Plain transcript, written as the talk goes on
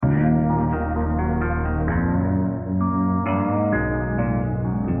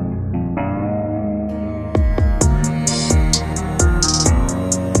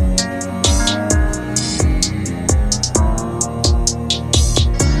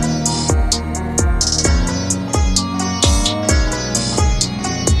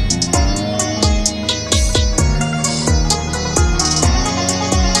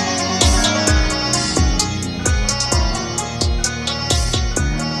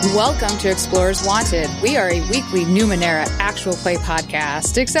Welcome to Explorers Wanted. We are a weekly Numenera actual play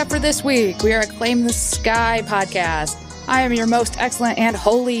podcast, except for this week. We are a Claim the Sky podcast. I am your most excellent and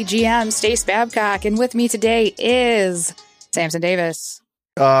holy GM, Stace Babcock, and with me today is Samson Davis.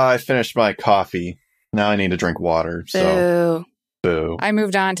 I finished my coffee. Now I need to drink water. So, boo. I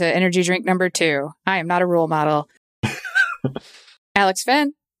moved on to energy drink number 2. I am not a role model. Alex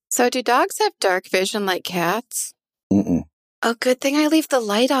Finn. So do dogs have dark vision like cats? Mm-mm. Oh, good thing I leave the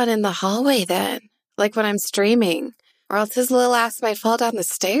light on in the hallway then. Like when I'm streaming. Or else his little ass might fall down the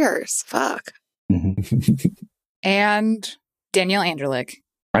stairs. Fuck. And Danielle Anderlich.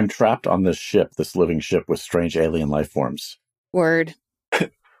 I'm trapped on this ship, this living ship with strange alien life forms. Word.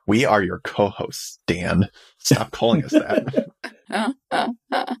 We are your co-hosts, Dan. Stop calling us that.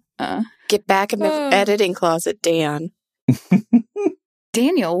 Get back in the editing closet, Dan.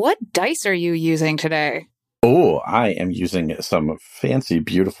 Daniel, what dice are you using today? Oh, I am using some fancy,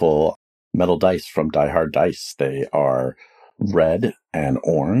 beautiful metal dice from Die Hard Dice. They are red and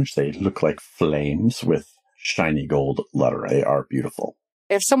orange. They look like flames with shiny gold letter. They are beautiful.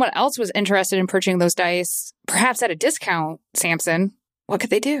 If someone else was interested in purchasing those dice, perhaps at a discount, Samson, what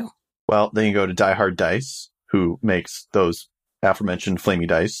could they do? Well, then you go to Die Hard Dice, who makes those aforementioned flamey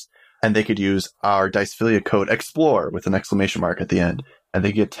dice, and they could use our dice affiliate code EXPLORE with an exclamation mark at the end, and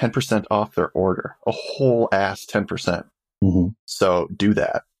they get 10% off their order. A whole ass 10%. Mm-hmm. So do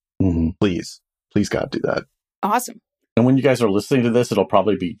that. Mm-hmm. Please. Please, God, do that. Awesome. And when you guys are listening to this, it'll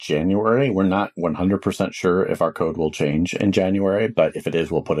probably be January. We're not 100% sure if our code will change in January, but if it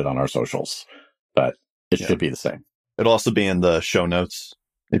is, we'll put it on our socials. But it should be the same. It'll also be in the show notes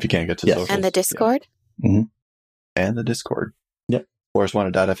if you can't get to socials. And the Discord? Yeah. Mm-hmm. And the Discord. Yep.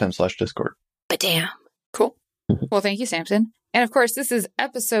 ForestWanted.fm/Discord. But damn. Cool. Well, thank you, Samson. And of course, this is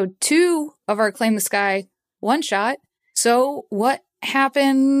episode 2 of our Claim the Sky one-shot. So what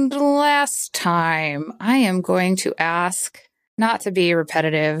happened last time? I am going to ask, not to be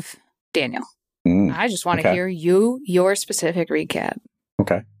repetitive, Daniel. I just want to hear your specific recap.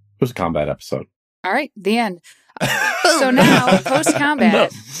 Okay. It was a combat episode. All right, the end. So now,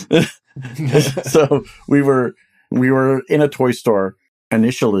 post-combat. So we were in a toy store,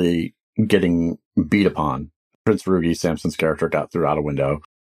 initially getting beat upon. Prince Rugi, Samson's character, got through out a window.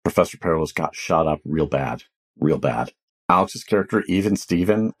 Professor Perilous got shot up real bad. Alex's character, even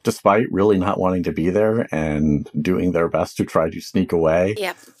Steven, despite really not wanting to be there and doing their best to try to sneak away,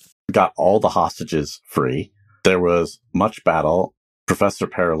 got all the hostages free. There was much battle. Professor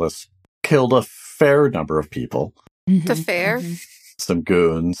Perilous killed a fair number of people. The fair? Some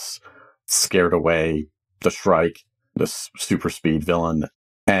goons, scared away the Shrike, the super speed villain,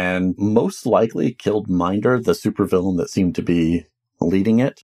 and most likely killed Minder, the supervillain that seemed to be leading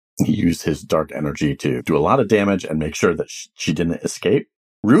it. He used his dark energy to do a lot of damage and make sure that she didn't escape.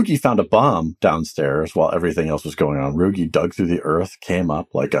 Rugi found a bomb downstairs while everything else was going on. Rugi dug through the earth, came up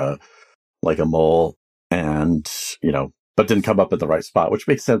like a mole, and, but didn't come up at the right spot, which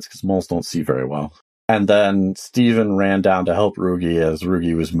makes sense because moles don't see very well. And then Steven ran down to help Rugi as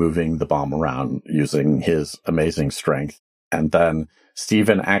Rugi was moving the bomb around using his amazing strength. And then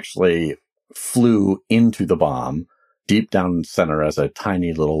Steven actually flew into the bomb deep down center as a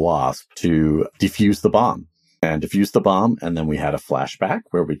tiny little wasp to defuse the bomb. And then we had a flashback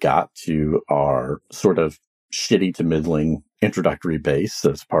where we got to our sort of shitty to middling introductory base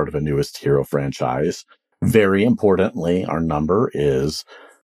as part of a newest hero franchise. Very importantly, our number is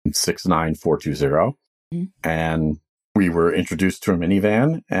 69420. And we were introduced to a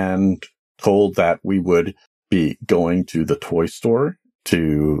minivan and told that we would be going to the toy store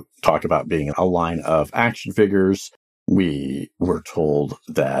to talk about being a line of action figures. We were told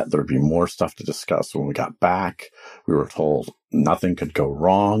that there'd be more stuff to discuss when we got back. We were told nothing could go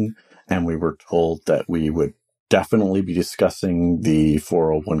wrong. And we were told that we would definitely be discussing the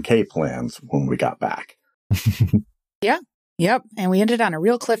 401k plans when we got back. Yep. And we ended on a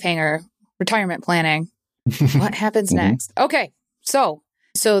real cliffhanger. Retirement planning. What happens next? Okay. So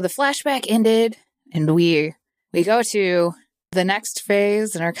the flashback ended and we go to the next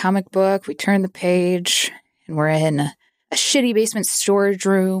phase in our comic book. We turn the page and we're in a shitty basement storage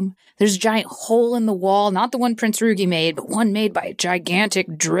room. There's a giant hole in the wall, not the one Prince Rugi made, but one made by a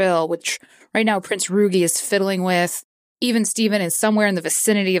gigantic drill, which right now Prince Rugi is fiddling with. Even Steven is somewhere in the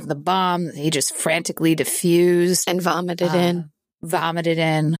vicinity of the bomb that he just frantically diffused. And vomited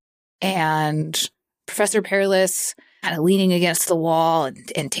in. And Professor Perilous kind of leaning against the wall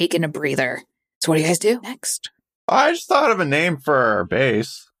and taking a breather. So what do you guys do next? I just thought of a name for our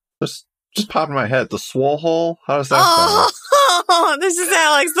base. Just popped in my head. The Swole Hole? How does that sound? Oh, this is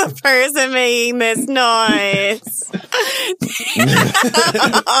Alex, the person making this noise.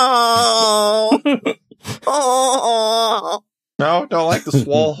 Oh. No, don't like the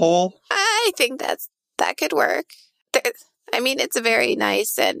swole hole. I think that could work. It's a very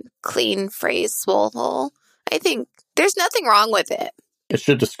nice and clean phrase, swole hole. I think there's nothing wrong with it. It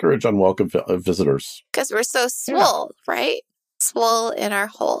should discourage unwelcome visitors. Because we're so swole, right? Swole in our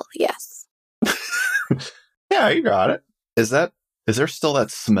hole, yes. Yeah, you got it. Is there still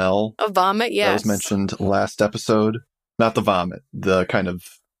that smell A vomit, yes. that was mentioned last episode? Not the vomit, the kind of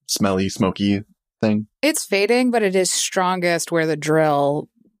smelly, smoky thing. It's fading, but it is strongest where the drill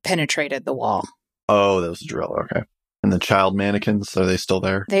penetrated the wall. Oh, that was a drill. Okay. And the child mannequins, are they still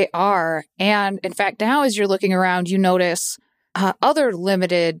there? They are. And in fact, now as you're looking around, you notice other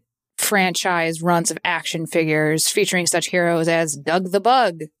limited franchise runs of action figures featuring such heroes as Doug the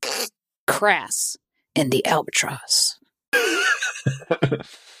Bug, Crass, and the Albatross.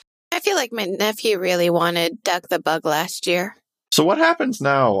 I feel like my nephew really wanted Doug the Bug last year. So what happens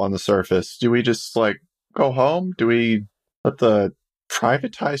now on the surface? Do we just, go home? Do we let the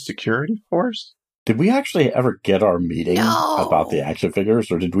privatized security force? Did we actually ever get our meeting No. about the action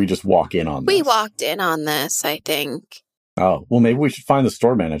figures, or did we just walk in on this? We walked in on this, I think. Oh, well, maybe we should find the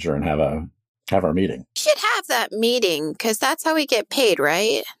store manager and have our meeting. We should have that meeting, because that's how we get paid,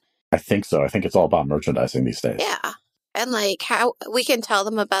 right? I think so. I think it's all about merchandising these days. Yeah. And, how we can tell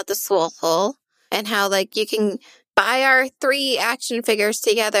them about the swole hole, and how, you can buy our 3 action figures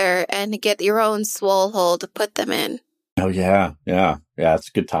together and get your own swole hole to put them in. Oh, yeah. Yeah. Yeah, that's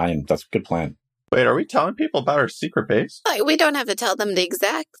a good time. That's a good plan. Wait, are we telling people about our secret base? We don't have to tell them the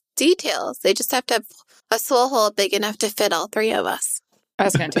exact details. They just have to have a swole hole big enough to fit all 3 of us.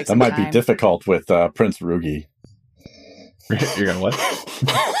 That's going to take That some might time. be difficult with Prince Rugi. You're going to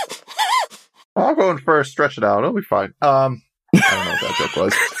what? I'll go in first, stretch it out. It'll be fine. I don't know what that joke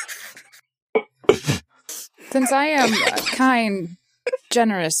was. Since I am a kind,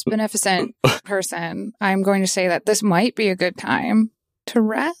 generous, beneficent person, I'm going to say that this might be a good time to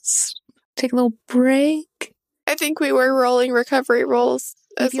rest, take a little break, I think we were rolling recovery rolls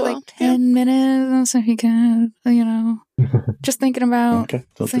as maybe well. 10 minutes if you can, just thinking about Okay.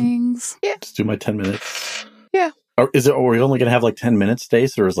 So things. just do my 10 minutes. Yeah. Or are we only going to have 10 minutes,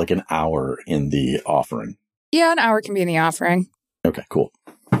 Stace, or is an hour in the offering? Yeah, an hour can be in the offering. Okay, cool.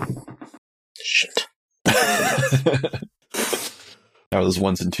 Shit. That was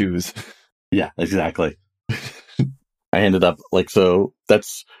 1s and 2s. Yeah, exactly. I ended up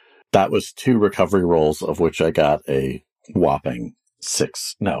that was 2 recovery rolls, of which I got a whopping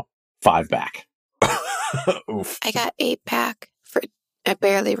 5 back. Oof. I got 8 back. I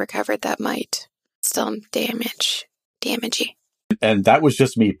barely recovered that might. Still damagey. And that was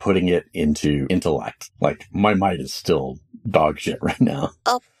just me putting it into intellect. My might is still dog shit right now.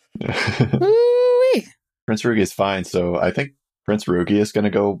 Ooh-wee. Prince Rugi is fine, so I think Prince Rugi is going to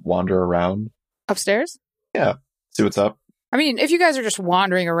go wander around. Upstairs? See what's up. I mean, if you guys are just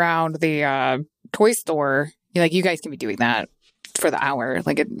wandering around the toy store, you guys can be doing that for the hour.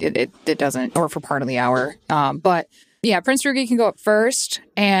 It doesn't, or for part of the hour. But yeah, Prince Rugi can go up first.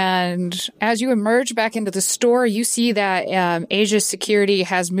 And as you emerge back into the store, you see that Asia's security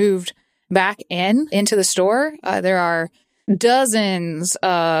has moved back into the store. There are dozens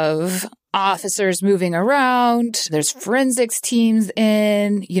of officers moving around. There's forensics teams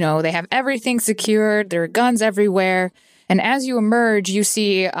in. They have everything secured. There are guns everywhere. And as you emerge, you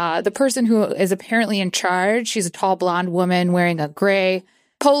see the person who is apparently in charge. She's a tall blonde woman wearing a gray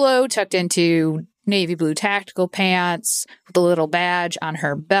polo tucked into navy blue tactical pants with a little badge on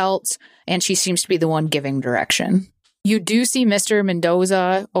her belt. And she seems to be the one giving direction. You do see Mr.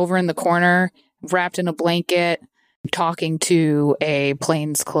 Mendoza over in the corner, wrapped in a blanket, talking to a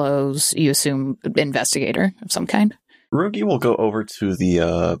plainclothes, you assume, investigator of some kind. Rugi will go over to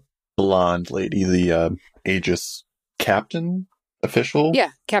the blonde lady, the Aegis captain official. Yeah,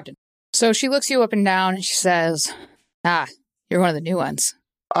 captain. So she looks you up and down and she says, you're one of the new ones.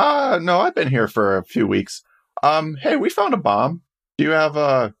 No, I've been here for a few weeks. Hey, we found a bomb. Do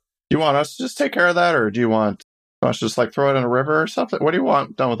you want us to just take care of that, or do you want us to just throw it in a river or something? What do you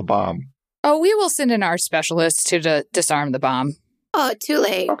want done with the bomb? Oh, we will send in our specialists to disarm the bomb. Oh, too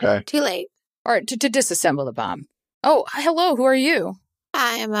late. Okay. Too late. Or to disassemble the bomb. Oh, hello, who are you?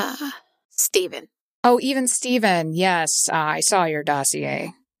 I'm, Steven. Oh, even Steven. Yes, I saw your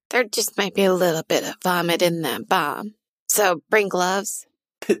dossier. There just might be a little bit of vomit in that bomb. So bring gloves.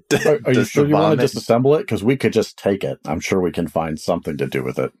 Are you Does sure the you want to vomit- disassemble it? Because we could just take it. I'm sure we can find something to do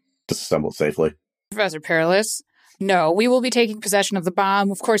with it. Disassemble it safely. Professor Perilous. No, we will be taking possession of the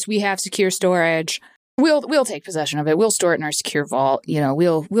bomb. Of course, we have secure storage. We'll take possession of it. We'll store it in our secure vault.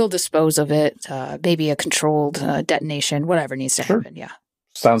 We'll dispose of it. Maybe a controlled detonation, whatever needs to happen. Yeah.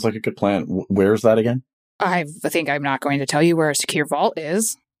 Sounds like a good plan. Where's that again? I think I'm not going to tell you where a secure vault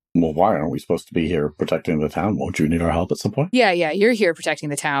is. Well, why aren't we supposed to be here protecting the town? Won't you need our help at some point? Yeah, you're here protecting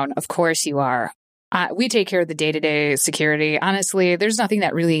the town. Of course you are. We take care of the day-to-day security. Honestly, there's nothing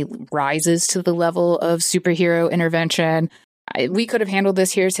that really rises to the level of superhero intervention. We could have handled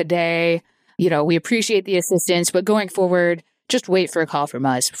this here today. We appreciate the assistance, but going forward, just wait for a call from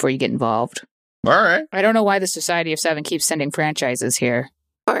us before you get involved. All right. I don't know why the Society of Seven keeps sending franchises here.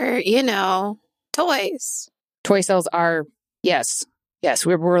 Or, toys. Toy sales are, yes,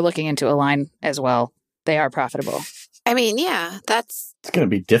 we're looking into a line as well. They are profitable. I mean, yeah, that's... It's going to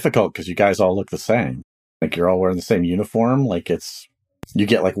be difficult because you guys all look the same. Like, you're all wearing the same uniform. Like, you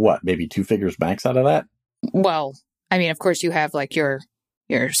get, like, what, maybe 2 figures max out of that? Well, I mean, of course, you have, like, your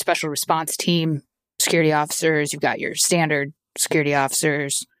special response team security officers. You've got your standard security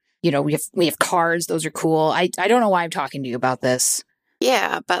officers. We have cars. Those are cool. I don't know why I'm talking to you about this.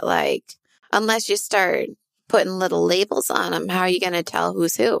 Yeah, but, like, unless you start putting little labels on them, how are you going to tell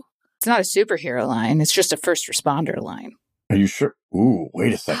who's who? It's not a superhero line. It's just a first responder line. Are you sure? Ooh,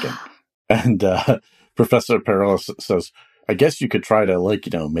 wait a second. And Professor Perilous says, I guess you could try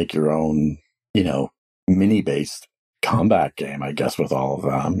to, make your own, mini-based combat game, I guess, with all of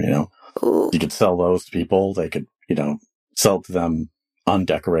them, Ooh. You could sell those to people. They could, sell to them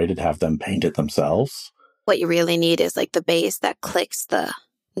undecorated, have them paint it themselves. What you really need is, like, the base that clicks the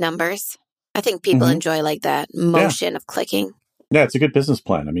numbers. I think people enjoy, like, that motion of clicking. Yeah, it's a good business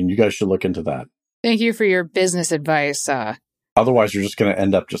plan. I mean, you guys should look into that. Thank you for your business advice. Otherwise, you're just going to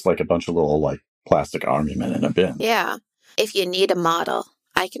end up just like a bunch of little, like, plastic army men in a bin. Yeah. If you need a model,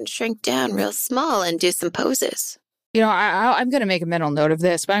 I can shrink down real small and do some poses. I'm going to make a mental note of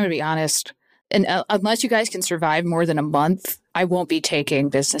this, but I'm going to be honest. And unless you guys can survive more than a month, I won't be taking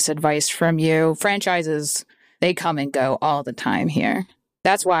business advice from you. Franchises, they come and go all the time here.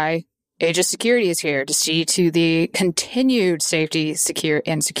 That's why Aegis Security is here, to see to the continued safety,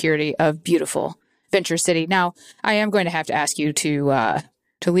 security of beautiful Venture City. Now, I am going to have to ask you to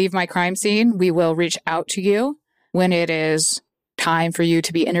leave my crime scene. We will reach out to you when it is time for you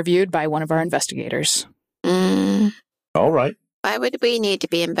to be interviewed by one of our investigators. All right. Why would we need to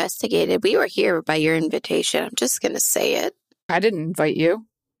be investigated? We were here by your invitation. I'm just going to say it. I didn't invite you.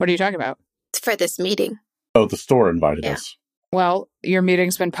 What are you talking about? It's for this meeting. Oh, the store invited us. Well, your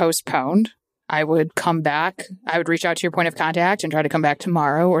meeting's been postponed. I would come back. I would reach out to your point of contact and try to come back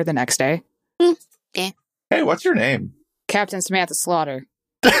tomorrow or the next day. Yeah. Hey, what's your name? Captain Samantha Slaughter.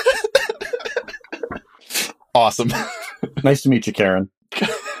 Awesome. Nice to meet you, Karen.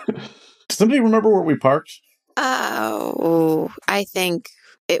 Does somebody remember where we parked? Oh, I think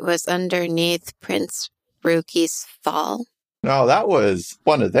it was underneath Prince Ruki's fall. No, that was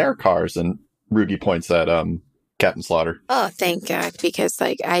one of their cars, and Rugi points at Captain Slaughter. Oh, thank God, because,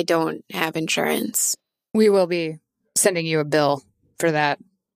 like, I don't have insurance. We will be sending you a bill for that.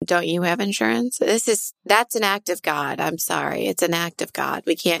 Don't you have insurance? That's an act of God. I'm sorry. It's an act of God.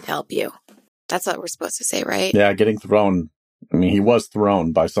 We can't help you. That's what we're supposed to say, right? Yeah, getting thrown. I mean, he was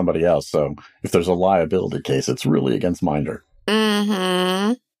thrown by somebody else, so if there's a liability case, it's really against Minder.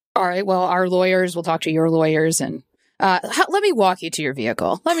 Mm-hmm. All right, well, our lawyers will talk to your lawyers, and let me walk you to your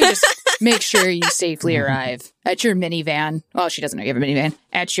vehicle. Let me just make sure you safely arrive at your minivan. Well, she doesn't know you have a minivan.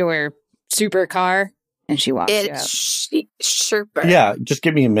 At your supercar, and she walks you out. Super. Yeah, just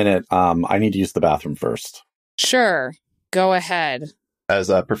give me a minute. I need to use the bathroom first. Sure, go ahead.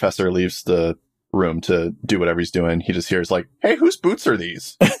 As Professor leaves the room to do whatever he's doing, he just hears like, hey, whose boots are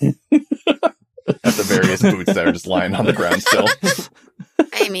these? At the various boots that are just lying on the ground still.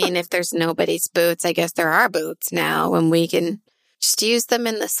 I mean, if there's nobody's boots, I guess there are boots now, and we can just use them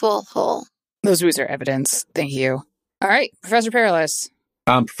in the swole hole. Those boots are evidence. Thank you. All right, Professor Perilous.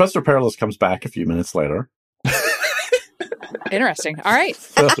 Professor Perilous comes back a few minutes later. Interesting. All right.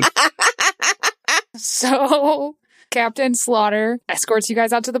 So Captain Slaughter escorts you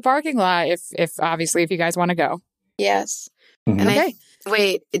guys out to the parking lot if obviously if you guys want to go. Yes. Mm-hmm. And Okay.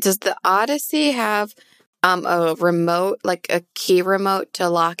 Wait, does the Odyssey have a remote, like a key remote to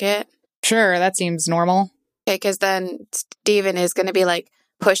lock it? Sure, that seems normal. Okay, because then Steven is going to be like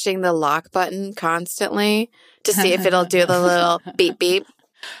pushing the lock button constantly to see if it'll do the little beep beep.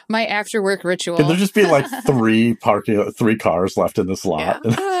 My after work ritual. Could there just be like three cars left in this lot?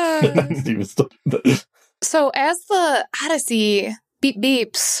 Yeah. So as the Odyssey beep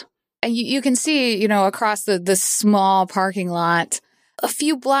beeps, and you can see, across the small parking lot, a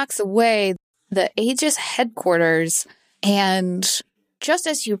few blocks away, the Aegis headquarters. And just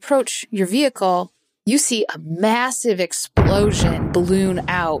as you approach your vehicle, you see a massive explosion balloon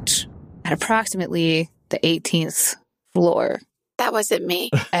out at approximately the 18th floor. That wasn't me.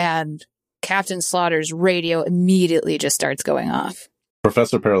 And Captain Slaughter's radio immediately just starts going off.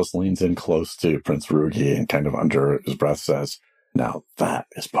 Professor Perilous leans in close to Prince Rugi and kind of under his breath says, "Now that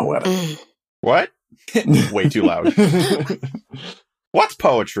is poetic." What? Way too loud. What's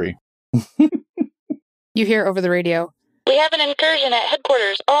poetry? You hear over the radio, "We have an incursion at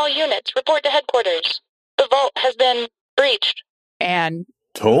headquarters. All units, report to headquarters. The vault has been breached." and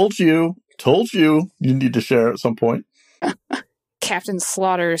Told you you need to share at some point. Captain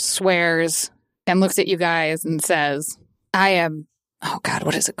Slaughter swears and looks at you guys and says, I am, oh God,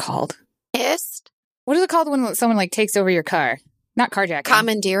 what is it called? Pissed? What is it called when someone like takes over your car? Not carjacking.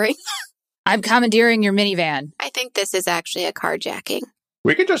 Commandeering? I'm commandeering your minivan. I think this is actually a carjacking.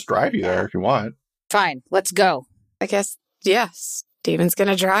 We could just drive you there if you want. Fine, let's go. I guess, yes. Steven's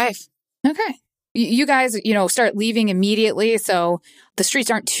gonna drive. Okay. You guys, start leaving immediately, so the streets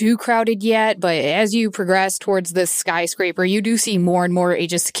aren't too crowded yet, but as you progress towards this skyscraper, you do see more and more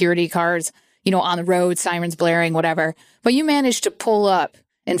Aegis security cars, on the road, sirens blaring, whatever. But you manage to pull up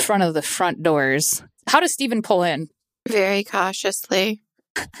in front of the front doors. How does Steven pull in? Very cautiously.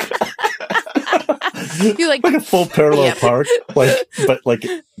 You like a full parallel park, but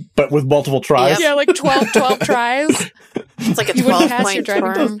with multiple tries. Yep. Yeah, like 12 tries. It's like a You wouldn't pass 12-point your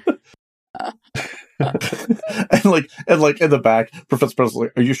driving form. and in the back, Professor Perilous,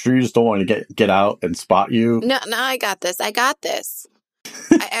 like, are you sure you just don't want to get out and spot you? No, I got this. I've done it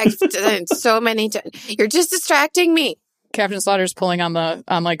so many times. You're just distracting me. Captain Slaughter's pulling on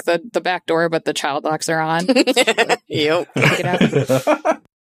the back door, but the child locks are on. Yep. Get out.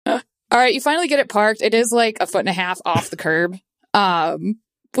 All right, you finally get it parked. It is like a foot and a half off the curb.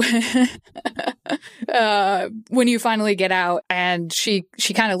 When you finally get out, and she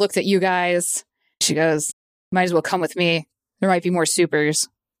kind of looks at you guys. She goes, "Might as well come with me. There might be more supers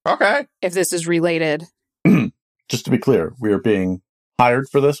Okay. if this is related." Just to be clear, we are being hired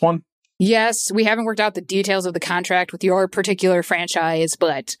for this one? Yes, we haven't worked out the details of the contract with your particular franchise,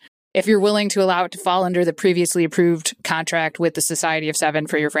 but if you're willing to allow it to fall under the previously approved contract with the Society of Seven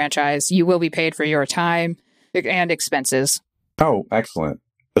for your franchise, you will be paid for your time and expenses. Oh, excellent.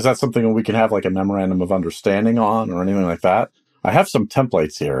 Is that something we can have like a memorandum of understanding on or anything like that? I have some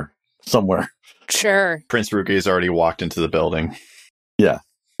templates here somewhere. Sure. Prince Ruki has already walked into the building. Yeah.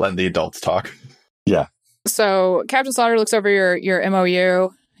 Letting the adults talk. Yeah. So Captain Slaughter looks over your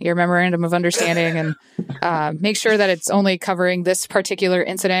MOU, your memorandum of understanding, and makes sure that it's only covering this particular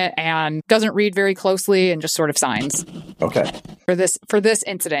incident and doesn't read very closely and just sort of signs. Okay. For this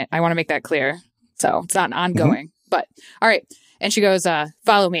incident. I want to make that clear. So it's not ongoing. But all right. And she goes,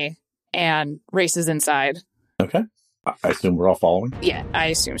 follow me, and races inside. Okay. I assume we're all following? Yeah, I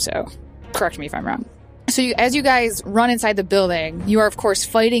assume so. Correct me if I'm wrong. So as you guys run inside the building, you are, of course,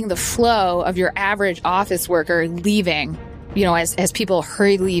 fighting the flow of your average office worker leaving, as people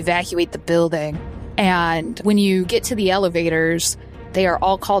hurriedly evacuate the building. And when you get to the elevators, they are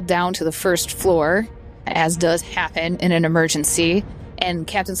all called down to the first floor, as does happen in an emergency. And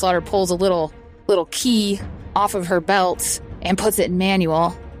Captain Slaughter pulls a little key off of her belt and puts it in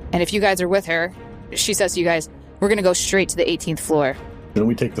manual. And if you guys are with her, she says to you guys, we're going to go straight to the 18th floor. Shouldn't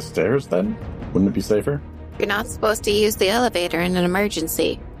we take the stairs then? Wouldn't it be safer? You're not supposed to use the elevator in an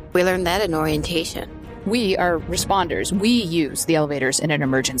emergency. We learned that in orientation. We are responders. We use the elevators in an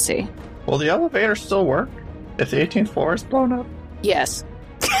emergency. Will the elevator still work if the 18th floor is blown up? Yes.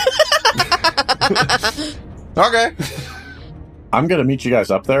 Okay. I'm going to meet you guys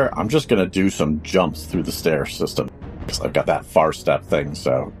up there. I'm just going to do some jumps through the stair system because I've got that far step thing,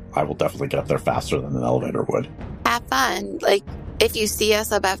 so I will definitely get up there faster than an elevator would. Have fun. If you see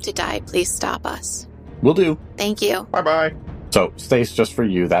us about to die, please stop us. Will do. Thank you. Bye-bye. So, Stace, just for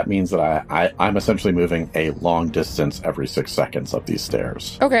you, that means that I'm essentially moving a long distance every 6 seconds up these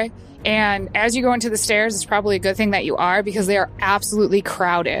stairs. Okay. And as you go into the stairs, it's probably a good thing that you are, because they are absolutely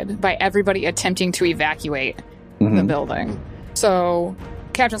crowded by everybody attempting to evacuate the building. So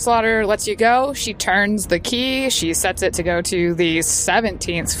Captain Slaughter lets you go. She turns the key. She sets it to go to the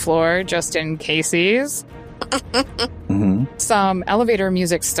 17th floor, just in cases. Some elevator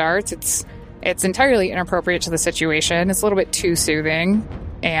music starts. It's entirely inappropriate to the situation. It's a little bit too soothing.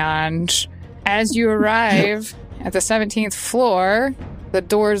 And as you arrive at the 17th floor, the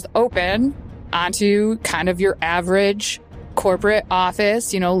doors open onto kind of your average corporate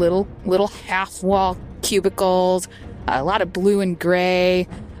office, little half-wall cubicles, a lot of blue and gray,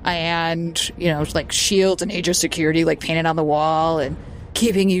 and, like shields and Aegis security, like painted on the wall and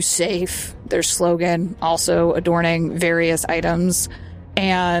keeping you safe. Their slogan also adorning various items,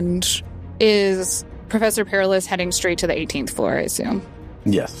 and is Professor Perilous heading straight to the 18th floor, I assume.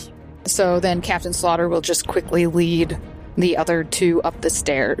 Yes. So then Captain Slaughter will just quickly lead the other two up the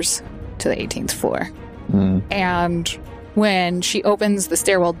stairs to the 18th floor. And when she opens the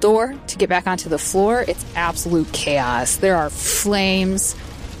stairwell door to get back onto the floor, it's absolute chaos. There are flames,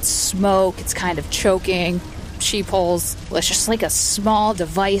 smoke, it's kind of choking. She pulls just like a small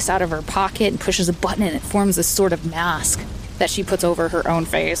device out of her pocket and pushes a button, and it forms this sort of mask that she puts over her own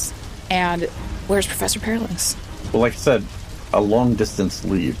face. And where's Professor Perilous? Well, like I said, a long-distance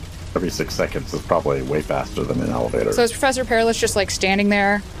leap every 6 seconds is probably way faster than an elevator. So is Professor Perilous just like standing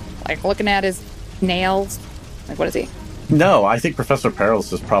there, like looking at his nails? Like, what is he? No, I think Professor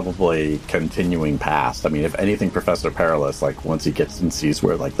Perilous is probably continuing past. I mean, if anything, Professor Perilous, like, once he gets and sees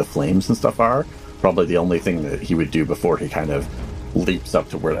where, like, the flames and stuff are, probably the only thing that he would do before he kind of leaps up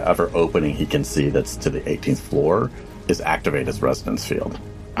to wherever opening he can see that's to the 18th floor is activate his resonance field.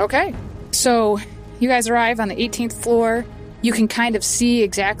 Okay. So you guys arrive on the 18th floor. You can kind of see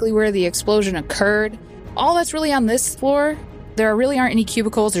exactly where the explosion occurred. All that's really on this floor, there really aren't any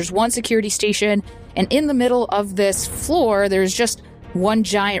cubicles. There's one security station. And in the middle of this floor, there's just one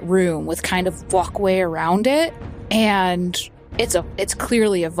giant room with kind of walkway around it. And it's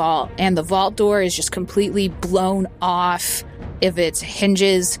clearly a vault. And the vault door is just completely blown off of its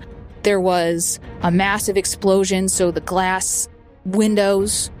hinges. There was a massive explosion, so the glass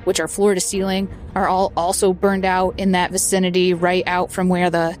windows, which are floor to ceiling, are all also burned out in that vicinity, right out from where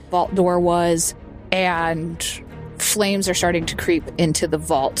the vault door was. And flames are starting to creep into the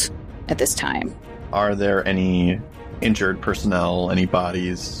vault at this time. Are there any injured personnel, any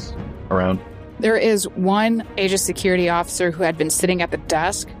bodies around? There is one Aegis security officer who had been sitting at the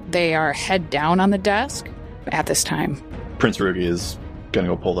desk. They are head down on the desk at this time. Prince Rugi is going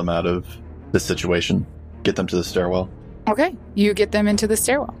to go pull them out of this situation, get them to the stairwell. Okay, you get them into the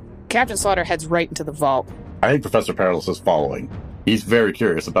stairwell. Captain Slaughter heads right into the vault. I think Professor Perilous is following. He's very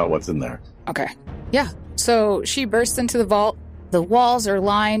curious about what's in there. Okay. Yeah. So she bursts into the vault. The walls are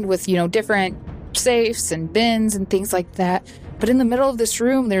lined with, different safes and bins and things like that. But in the middle of this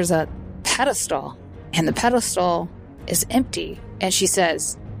room, there's a pedestal. And the pedestal is empty. And she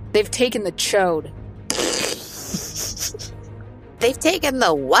says, they've taken the chode. They've taken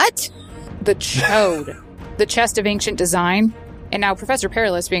the what? The chode. The chest of ancient design. And now Professor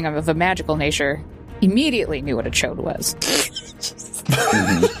Perilous, being of a magical nature, immediately knew what a chode was.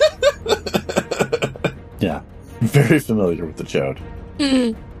 Yeah. Very familiar with the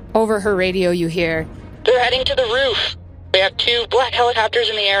chode. Over her radio, you hear, They're heading to the roof. We have 2 black helicopters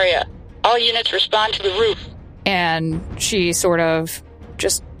in the area. All units respond to the roof. and she sort of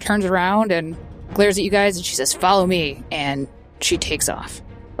just turns around and glares at you guys, and she says, "Follow me," and she takes off.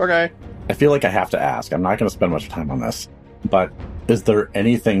 Okay. I feel like I have to ask. I'm not going to spend much time on this, but is there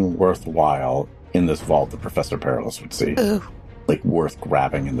anything worthwhile in this vault that Professor Perilous would see? Ooh. Like worth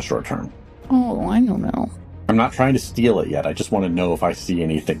grabbing in the short term? Oh, I don't know. I'm not trying to steal it yet. I just want to know if I see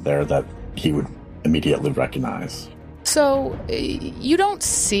anything there that he would immediately recognize. So, you don't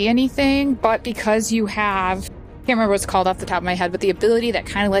see anything, but because you have, I can't remember what's called off the top of my head, but the ability that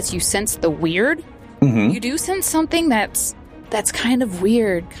kind of lets you sense the weird, Mm-hmm. you do sense something that's kind of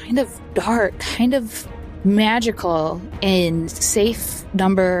weird, kind of dark, kind of magical in safe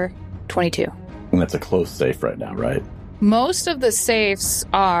number 22. And that's a closed safe right now, right? Most of the safes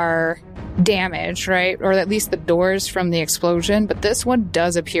are damaged, right? Or at least the doors from the explosion, but this one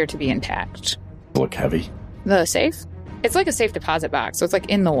does appear to be intact. Look heavy. The safe? It's like a safe deposit box, so it's like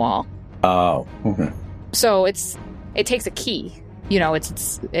in the wall. Oh, okay. So it takes a key. You know,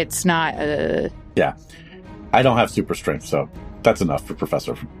 it's not a... Yeah. I don't have super strength, so that's enough for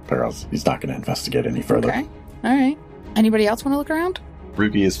Professor Perilous. He's not going to investigate any further. Okay. All right. Anybody else want to look around?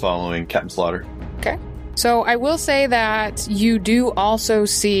 Ruby is following Captain Slaughter. Okay. So I will say that you do also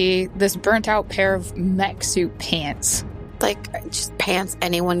see this burnt out pair of mech suit pants. Like, just pants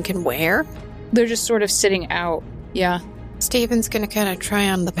anyone can wear? They're just sort of sitting out. Yeah. Steven's gonna kind of try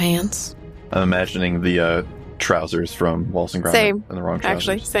on the pants. I'm imagining the trousers from Wallace and Gromit. Same. And the wrong trousers.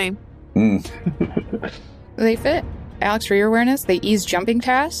 Actually, same. They fit. Alex, for your awareness, they ease jumping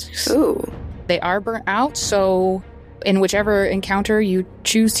tasks. Ooh. They are burnt out, so in whichever encounter you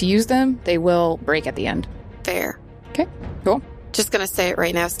choose to use them, they will break at the end. Fair. Okay, cool. Just gonna say it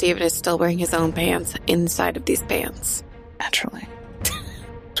right now, Steven is still wearing his own pants inside of these pants. Naturally.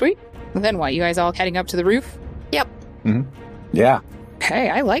 Sweet. And then what? You guys all heading up to the roof? Yep. Mm-hmm. Yeah. Hey,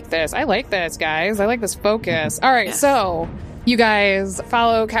 I like this, guys. I like this focus. All right, Yes. So you guys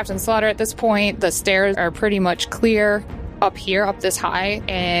follow Captain Slaughter at this point. The stairs are pretty much clear up here, up this high,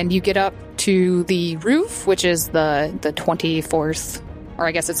 and you get up to the roof, which is the 24th or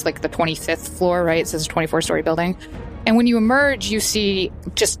I guess it's like the 25th floor, right? It says 24-story building. And when you emerge, you see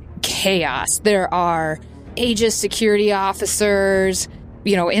just chaos. There are Aegis security officers,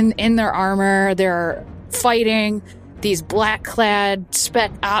 in their armor. They're fighting these black-clad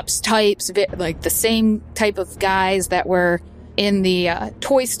spec ops types, like the same type of guys that were in the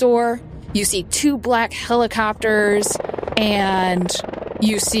toy store. You see 2 black helicopters, and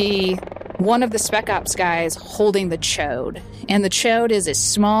you see one of the spec ops guys holding the chode. And the chode is a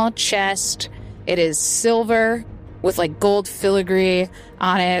small chest. It is silver with like gold filigree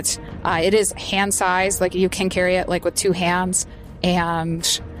on it. It is hand-sized, like you can carry it like with 2 hands.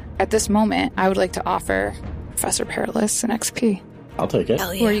 And at this moment, I would like to offer Professor Perilous an XP. I'll take it.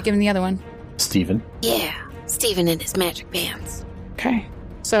 Hell yeah. Who are you giving the other one? Steven. Yeah, Steven and his magic bands. Okay.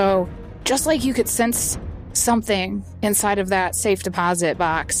 So, just like you could sense something inside of that safe deposit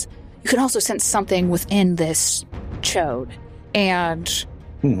box, you can also sense something within this chode. And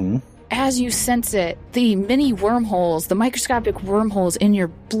as you sense it, the mini wormholes, the microscopic wormholes in your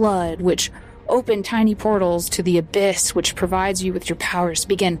blood, which open tiny portals to the abyss, which provides you with your powers,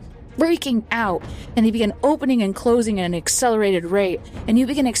 begin breaking out, and they begin opening and closing at an accelerated rate, and you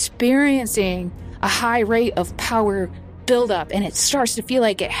begin experiencing a high rate of power buildup, and it starts to feel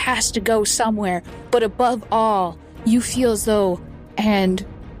like it has to go somewhere. But above all, you feel as though, and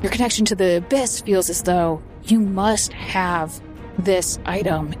your connection to the abyss feels as though you must have this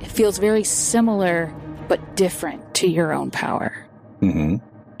item. It feels very similar but different to your own power.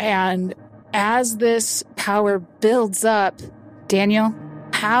 And as this power builds up, Daniel,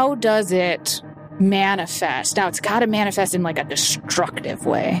 how does it manifest? Now, it's got to manifest in like a destructive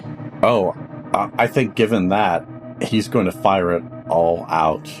way. I think given that, he's going to fire it all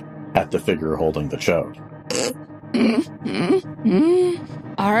out at the figure holding the chode.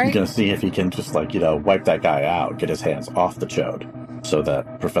 All right. He's going to see if he can just wipe that guy out, get his hands off the chode, so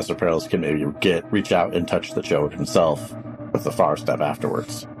that Professor Perilous can maybe reach out and touch the chode himself with the far step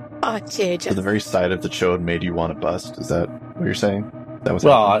afterwards. Oh, JJ. So the very sight of the chode made you want to bust? Is that what you're saying? That was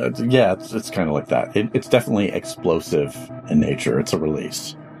yeah, it's kind of like that. It's definitely explosive in nature. It's a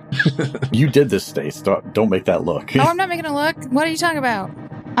release. You did this, Stace. Don't make that look. Oh, I'm not making it look. What are you talking about?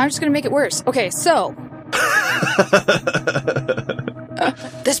 I'm just going to make it worse. Okay, so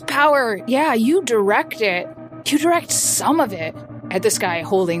this power, yeah, you direct it. You direct some of it at this guy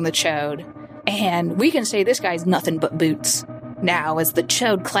holding the chode. And we can say this guy's nothing but boots now as the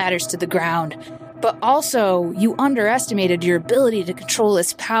chode clatters to the ground. But also, you underestimated your ability to control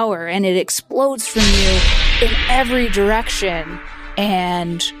this power, and it explodes from you in every direction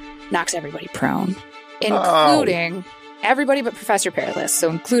and knocks everybody prone, including everybody but Professor Perilous. So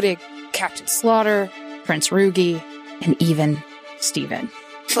including Captain Slaughter, Prince Rugi, and even Steven.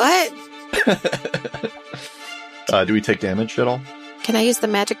 What? Do we take damage at all? Can I use the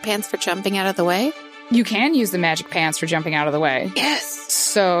magic pants for jumping out of the way? You can use the magic pants for jumping out of the way. Yes.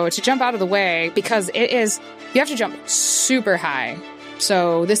 So to jump out of the way, because you have to jump super high.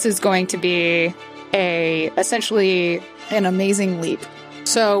 So this is going to be essentially an amazing leap.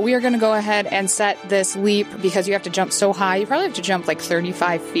 So we are going to go ahead and set this leap because you have to jump so high. You probably have to jump like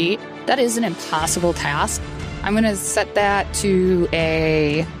 35 feet. That is an impossible task. I'm going to set that to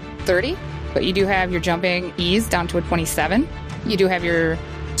a 30, but you do have your jumping ease down to a 27. You do have your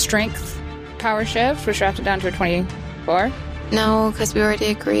strength power shift, which dropped it down to a 24. No, because we already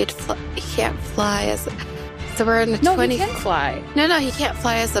agreed he can't fly so we're in the 20. No, he can fly. No, he can't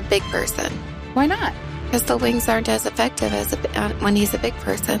fly as a big person. Why not? Because the wings aren't as effective as when he's a big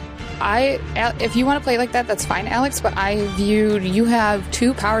person. If you want to play like that, that's fine, Alex, but I viewed you have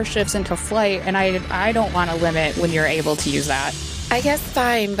 2 power shifts into flight, and I don't want to limit when you're able to use that. I guess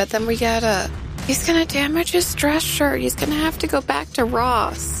fine, but then he's gonna damage his dress shirt. He's gonna have to go back to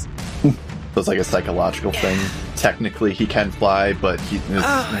Ross. So it's like a psychological thing. Technically, he can fly, but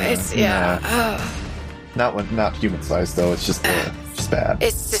not human size though. It's just bad.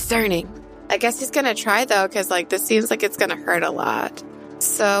 It's discerning. I guess he's gonna try though, because this seems like it's gonna hurt a lot.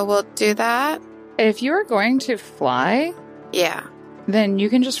 So we'll do that. If you're going to fly, yeah, then you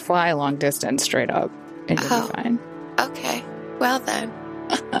can just fly long distance straight up, and you'll be fine. Okay. Well then.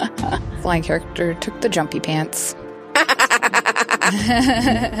 Flying character took the jumpy pants.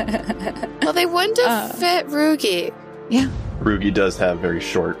 Well, they wouldn't have fit Rugi. Yeah. Rugi does have very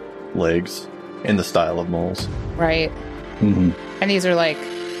short legs in the style of moles. Right. Mm-hmm. And these are like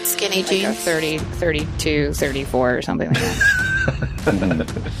skinny jeans. 30, 32, 34 or something like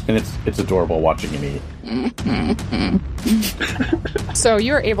that. And it's adorable watching him eat. So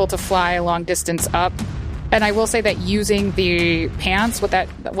you're able to fly long distance up, And I will say that using the pants, what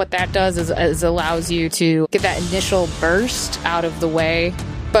that does is allows you to get that initial burst out of the way.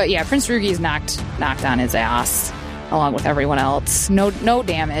 But yeah, Prince Rugi's knocked on his ass, along with everyone else. No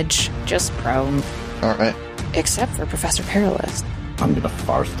damage, just prone. All right. Except for Professor Perilous. I'm going to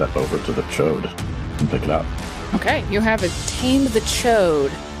far step over to the chode and pick it up. Okay, you have attained the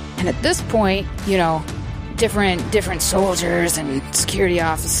chode. And at this point, different soldiers and security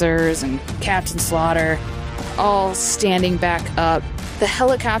officers and Captain Slaughter all standing back up. The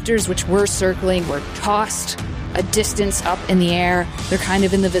helicopters which were circling were tossed a distance up in the air. They're kind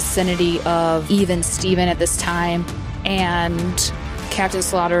of in the vicinity of even Steven at this time. And Captain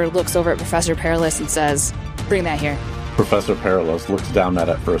Slaughter looks over at Professor Perilous and says, "Bring that here." Professor Perilous looks down at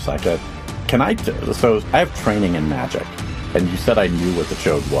it for a second. So I have training in magic, and you said I knew what the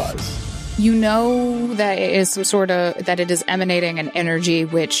chode was. You know that it is that it is emanating an energy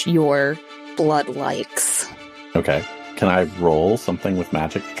which your blood likes. Okay. Can I roll something with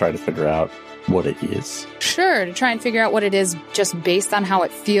magic to try to figure out what it is? Sure, to try and figure out what it is just based on how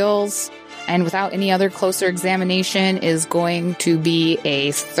it feels and without any other closer examination is going to be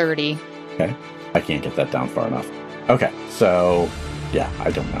a 30. Okay. I can't get that down far enough. Okay, so, yeah,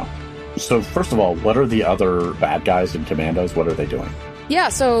 I don't know. So, first of all, what are the other bad guys and commandos? What are they doing? Yeah,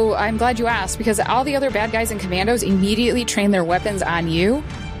 so I'm glad you asked, because all the other bad guys and commandos immediately train their weapons on you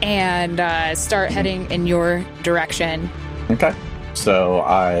and start heading in your direction. Okay. So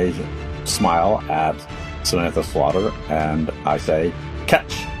I smile at Samantha Slaughter and I say,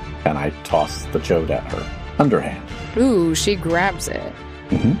 "Catch!" And I toss the chode at her. Underhand. Ooh, she grabs it.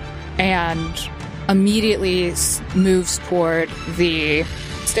 And immediately moves toward the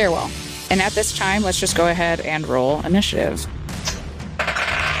stairwell. And at this time, let's just go ahead and roll initiative.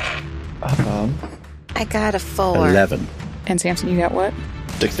 I got a 4. 11. And Samson, you got what?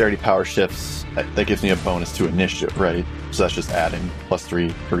 Dexterity power shifts. That gives me a bonus to initiative, right? So that's just adding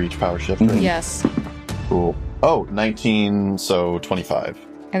 +3 for each power shift, right? Yes. Cool. Oh, 19, so 25.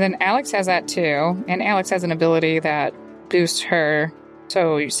 And then Alex has that too. And Alex has an ability that boosts her.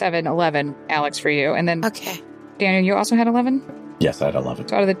 So 7, 11, Alex, for you. And then, Okay. Daniel, you also had 11? Yes, I had 11.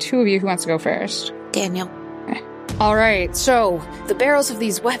 So out of the two of you, who wants to go first? Daniel. All right, so the barrels of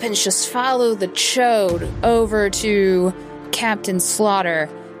these weapons just follow the chode over to Captain Slaughter,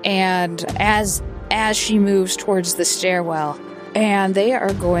 and as she moves towards the stairwell, and they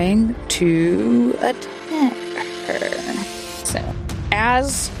are going to attack her. So,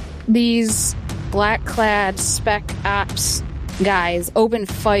 as these black-clad spec ops guys open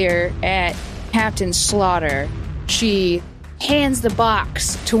fire at Captain Slaughter, she hands the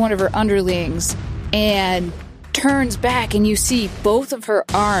box to one of her underlings and turns back, and you see both of her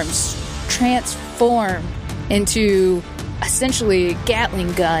arms transform into essentially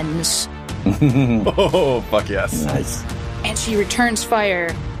Gatling guns. Oh, fuck yes. Nice. And she returns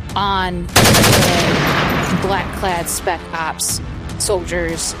fire on the black-clad spec ops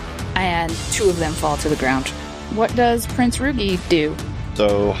soldiers, and two of them fall to the ground. What does Prince Rugi do?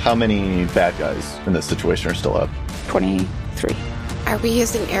 So how many bad guys in this situation are still up? 23. Are we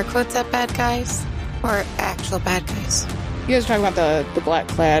using air quotes at bad guys? Or actual bad guys? You guys are talking about the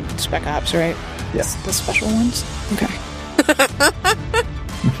black-clad spec ops, right? Yes. The special ones? Okay.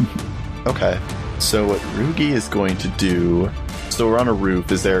 Okay. So what Rugi is going to do... So we're on a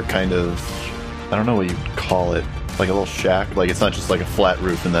roof. Is there kind of... I don't know what you'd call it. Like a little shack? Like it's not just like a flat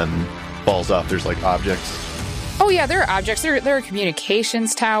roof and then falls off. There's like objects. Oh, yeah, there are objects. There are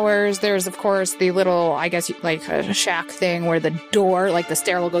communications towers. There's, of course, the little, I guess, like a shack thing where the door, like the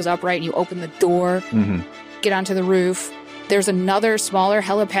stairwell goes up, right? And you open the door, get onto the roof. There's another smaller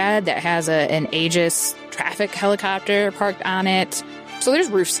helipad that has an Aegis traffic helicopter parked on it. So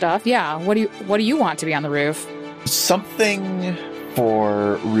there's roof stuff. Yeah. What do you want to be on the roof? Something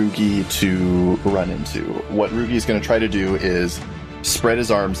for Rugi to run into. What Rugi is going to try to do is spread his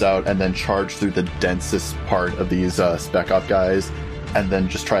arms out and then charge through the densest part of these spec op guys, and then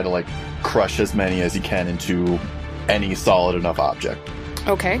just try to like crush as many as he can into any solid enough object.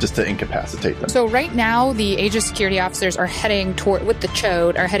 Okay. Just to incapacitate them. So right now, the Aegis security officers are heading with the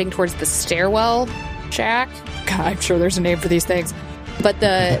chode, are heading towards the stairwell shack. God, I'm sure there's a name for these things. But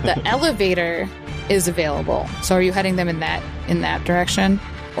the elevator is available. So are you heading them in that direction?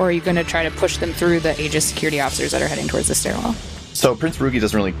 Or are you going to try to push them through the Aegis security officers that are heading towards the stairwell? So Prince Rugi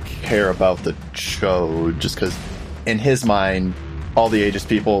doesn't really care about the chode, just because in his mind, all the Aegis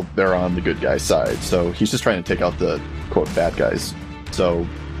people, they're on the good guy's side. So he's just trying to take out the, quote, bad guys. So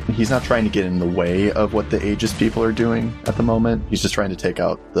He's not trying to get in the way of what the Aegis people are doing at the moment. He's just trying to take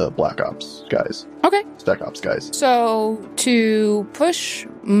out the Black Ops guys. Okay. Spec Ops guys. So to push, how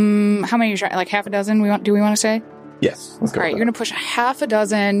many are you trying? Like half a dozen? Do we want to say? Yes. Let's go. All right, you're going to push half a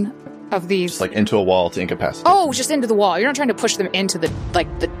dozen of these. Just like into a wall to incapacitate. Oh, just into the wall. You're not trying to push them into the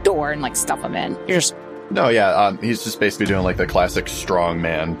door and like stuff them in. You're just. No, yeah. He's just basically doing like the classic strong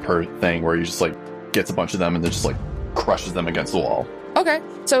man per thing where he just like gets a bunch of them and then just like crushes them against the wall. Okay,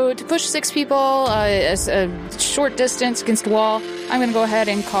 so to push 6 people a short distance against the wall, I'm going to go ahead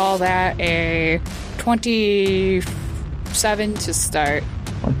and call that a 27 to start.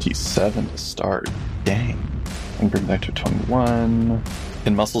 27 to start. Dang. I can bring that to 21.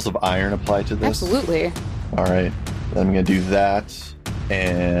 Can Muscles of Iron apply to this? Absolutely. All right. Then I'm going to do that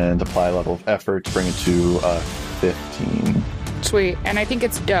and apply a level of effort to bring it to 15. Sweet, and I think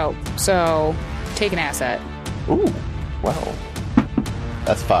it's dope, so take an asset. Ooh, wow.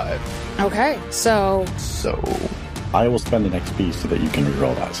 That's 5. Okay, so... I will spend an XP so that you can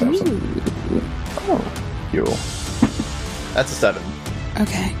reroll that, Samson. Oh, you. That's a 7.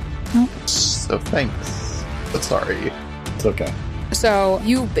 Okay. So thanks. But sorry. It's okay. So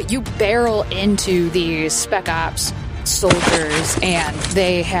you barrel into these Spec Ops soldiers, and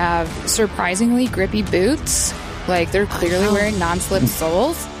they have surprisingly grippy boots. Like, they're clearly wearing non-slip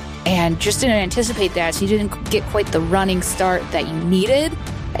soles. And just didn't anticipate that, so you didn't get quite the running start that you needed.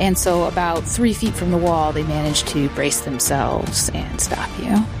 And so about 3 feet from the wall, they managed to brace themselves and stop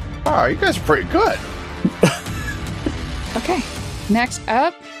you. Oh, you guys are pretty good. Okay. Next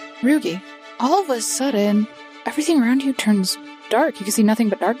up, Rugi. All of a sudden, everything around you turns dark. You can see nothing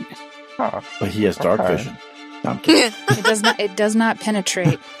but darkness. Huh. But he has dark vision. No, I'm kidding. It does not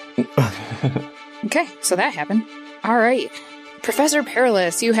penetrate. Okay, so that happened. All right. Professor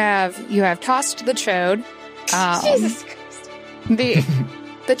Perilous, you have tossed the chode. Jesus Christ.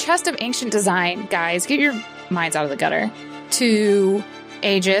 The chest of ancient design, guys, get your minds out of the gutter. To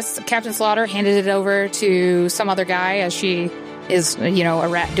Aegis, Captain Slaughter handed it over to some other guy as she is,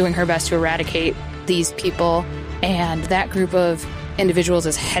 doing her best to eradicate these people. And that group of individuals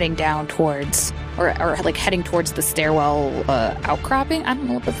is heading down towards, or like heading towards the stairwell outcropping. I don't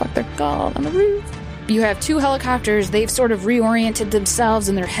know what the fuck they're called on the roof. You have 2 helicopters. They've sort of reoriented themselves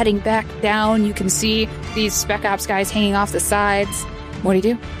and they're heading back down. You can see these Spec Ops guys hanging off the sides. What do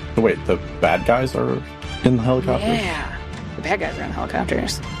you do? Wait, the bad guys are in the helicopters? Yeah, the bad guys are in the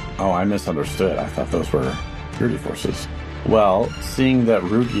helicopters. Oh, I misunderstood. I thought those were security forces. Well, seeing that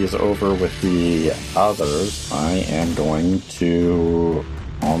Rugi is over with the others, I am going to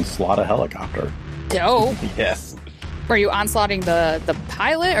onslaught a helicopter. Dope. Yes. Are you onslaughting the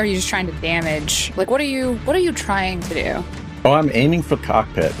pilot, or are you just trying to damage? Like, what are you trying to do? Oh, I'm aiming for the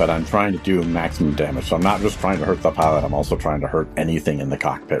cockpit, but I'm trying to do maximum damage. So I'm not just trying to hurt the pilot, I'm also trying to hurt anything in the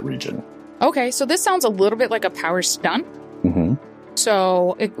cockpit region. Okay, so this sounds a little bit like a power stunt. Mm-hmm.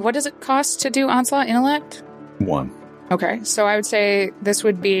 So what does it cost to do onslaught intellect? 1. Okay, so I would say this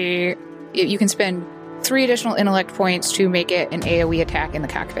would be, you can spend 3 additional intellect points to make it an AoE attack in the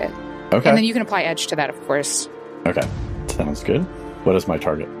cockpit. Okay. And then you can apply edge to that, of course. Okay. Sounds good. What is my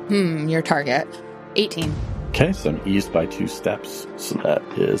target? Your target. 18. Okay, so I'm eased by 2 steps. So that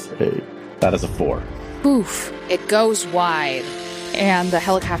is a 4. Oof. It goes wide. And the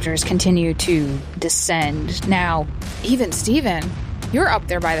helicopters continue to descend. Now, even Steven, you're up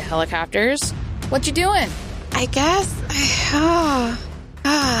there by the helicopters. What you doing? I guess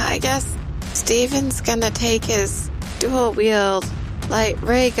Steven's gonna take his dual wield light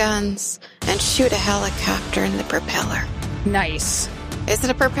ray guns and shoot a helicopter in the propeller. Nice. Is it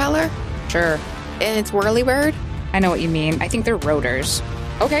a propeller? Sure. And it's whirly-bird? I know what you mean. I think they're rotors.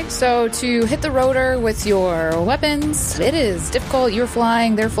 Okay, so to hit the rotor with your weapons, it is difficult. You're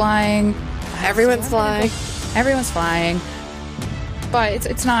flying, they're flying. Everyone's flying. Everyone's flying. But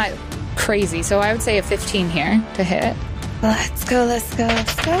it's not crazy, so I would say a 15 here to hit. Let's go.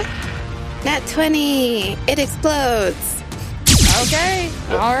 Nat 20. It explodes. Okay.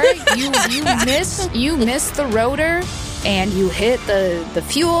 All right. You miss the rotor and you hit the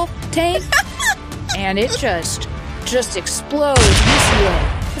fuel tank and it just explodes. You see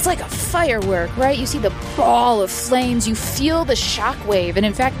it's like a firework, right? You see the ball of flames. You feel the shockwave, and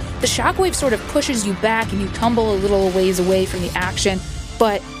in fact, the shockwave sort of pushes you back and you tumble a little ways away from the action.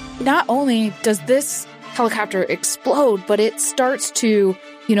 But not only does this helicopter explode, but it starts to,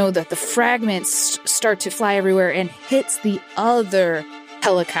 the fragments start to fly everywhere and hits the other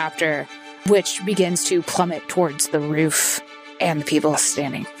helicopter, which begins to plummet towards the roof and the people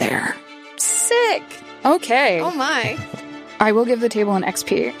standing there. Sick! Okay. Oh my. I will give the table an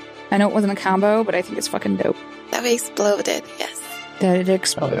XP. I know it wasn't a combo, but I think it's fucking dope. That exploded, yes. that it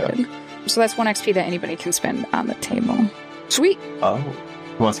exploded. So that's 1 XP that anybody can spend on the table. Sweet. Oh.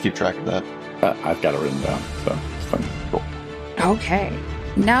 Who wants to keep track of that? I've got it written down, so it's fine. Cool. Okay.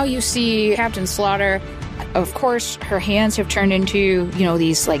 Now you see Captain Slaughter. Of course, her hands have turned into,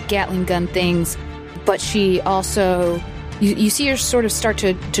 these like Gatling gun things, but she also, you see her sort of start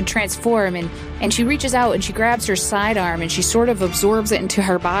to transform, and she reaches out and she grabs her sidearm and she sort of absorbs it into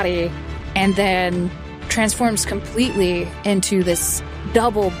her body and then transforms completely into this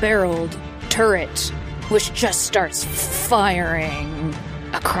double-barreled turret, which just starts firing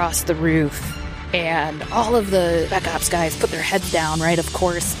across the roof. And all of the Spec Ops guys put their heads down, right? Of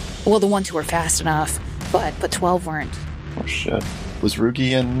course. Well, the ones who were fast enough, but 12 weren't. Oh, shit. Was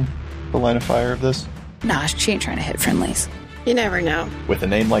Rugi in the line of fire of this? Nah, she ain't trying to hit friendlies. You never know. With a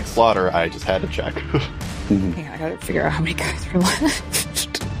name like Slaughter, I just had to check. Yeah, I gotta figure out how many guys are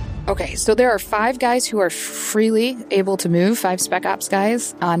left. Okay, so there are 5 guys who are freely able to move, 5 Spec Ops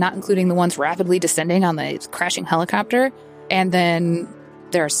guys, not including the ones rapidly descending on the crashing helicopter. And then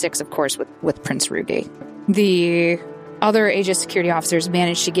there are 6, of course, with Prince Rugi. The other Aegis security officers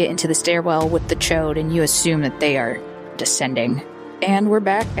managed to get into the stairwell with the Chode, and you assume that they are descending. And we're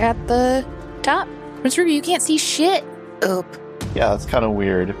back at the top. Prince Rugi, you can't see shit. Oop. Yeah, that's kind of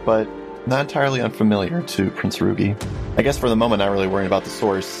weird, but not entirely unfamiliar to Prince Rugi. I guess for the moment, not really worrying about the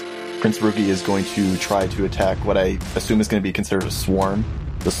source. Prince Rugi is going to try to attack what I assume is going to be considered a swarm.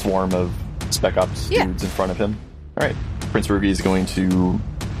 The swarm of Spec Ops dudes in front of him. All right. Prince Rugi is going to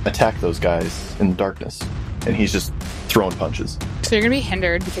attack those guys in the darkness. And he's just throwing punches. So you're going to be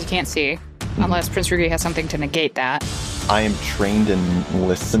hindered because you can't see. Unless Prince Rugi has something to negate that. I am trained in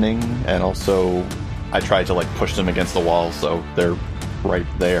listening, and also I tried to push them against the wall, so they're right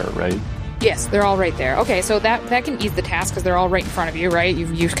there, right? Yes, they're all right there. Okay, so that can ease the task because they're all right in front of you, right?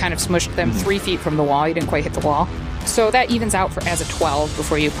 You've kind of smushed them 3 feet from the wall. You didn't quite hit the wall. So that evens out as a 12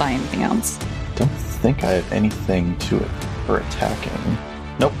 before you apply anything else. Don't think I have anything to it for attacking.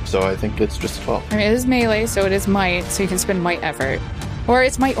 Nope, so I think it's just 12. I mean, it is melee, so it is might, so you can spend might effort. Or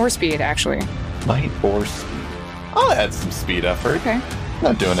it's might or speed, actually. Might or speed. I'll add some speed effort. Okay.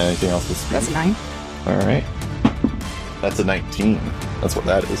 Not doing anything else with speed. That's a 9. Alright. That's a 19. That's what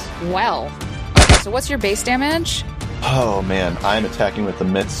that is. Well. Okay, so what's your base damage? Oh, man. I'm attacking with the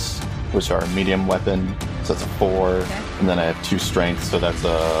mitts, which are a medium weapon. So that's a 4. Okay. And then I have 2 strength, so that's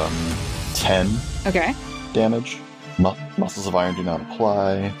a 10 Okay. damage. Muscles of Iron do not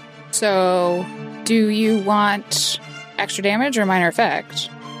apply. So, do you want extra damage or minor effect?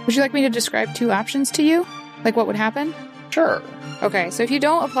 Would you like me to describe 2 options to you? Like what would happen? Sure. Okay, so if you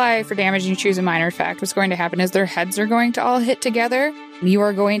don't apply for damage and you choose a minor effect, what's going to happen is their heads are going to all hit together. You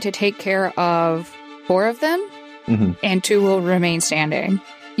are going to take care of 4 of them, and 2 will remain standing.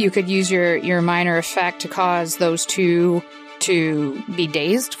 You could use your minor effect to cause those 2 to be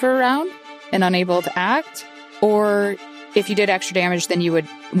dazed for a round and unable to act. Or if you did extra damage, then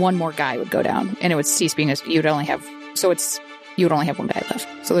one more guy would go down, and it would cease being you would only have 1 guy left.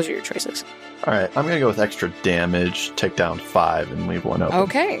 So those are your choices. All right, I'm going to go with extra damage, take down 5, and leave 1 open.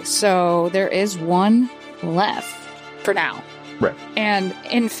 Okay, so there is 1 left for now. Right. And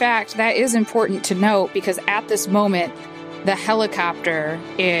in fact, that is important to note because at this moment, the helicopter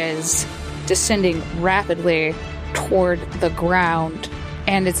is descending rapidly toward the ground.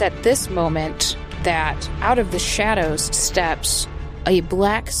 And it's at this moment that out of the shadows steps a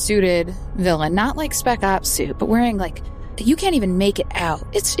black-suited villain, not like Spec Ops suit, but wearing you can't even make it out.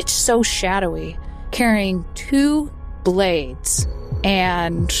 It's so shadowy, carrying 2 blades.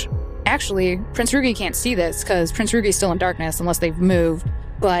 And actually, Prince Rugi can't see this because Prince Rugi's still in darkness unless they've moved.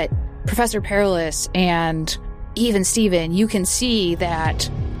 But Professor Perilous and even Steven, you can see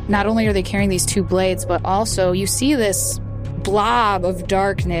that not only are they carrying these 2 blades, but also you see this blob of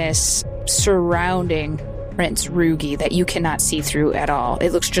darkness surrounding Prince Rugi that you cannot see through at all.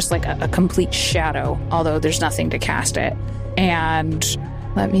 It looks just like a complete shadow, although there's nothing to cast it. And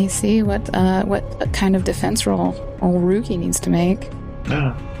let me see what kind of defense roll old Rugi needs to make.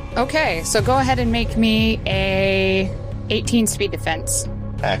 Okay, so go ahead and make me a 18 speed defense.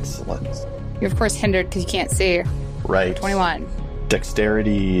 Excellent. You're of course hindered because you can't see. Right. 21.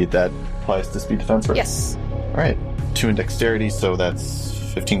 Dexterity, that applies to speed defense, right? Yes. All right. 2 in dexterity, so that's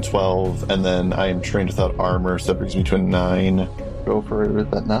 15, 12, and then I am trained without armor, so that brings me to a 9. Go for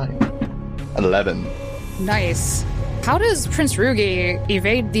that 9. 11. Nice. How does Prince Rugi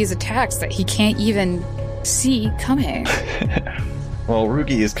evade these attacks that he can't even see coming? Well,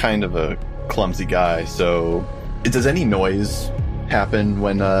 Rugi is kind of a clumsy guy, so does any noise happen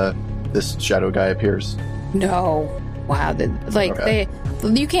when this shadow guy appears? No. Wow.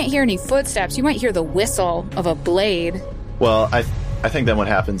 You can't hear any footsteps. You might hear the whistle of a blade. Well, I think then what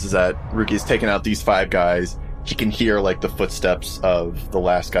happens is that Ruki's taken out these 5 guys. He can hear, like, the footsteps of the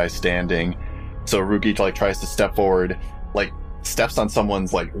last guy standing. So Ruki, like, tries to step forward, like, steps on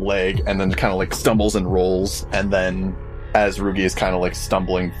someone's, like, leg, and then kind of, like, stumbles and rolls. And then as Ruki is kind of, like,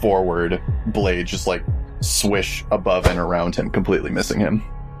 stumbling forward, blades just, like, swish above and around him, completely missing him.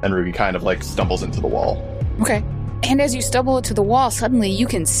 And Ruki kind of, like, stumbles into the wall. Okay. And as you stumble into the wall, suddenly you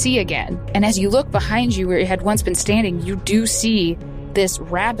can see again. And as you look behind you where you had once been standing, you do see this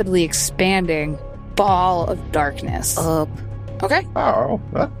rapidly expanding ball of darkness. Up. Okay. Oh,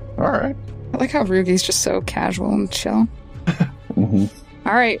 all right. I like how Rugi's just so casual and chill. Mm-hmm.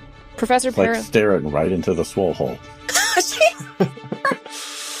 All right. Professor It's like Paris. staring right into the swole hole.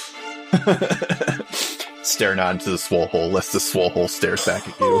 Stare not into the swole hole, lest the swole hole stares back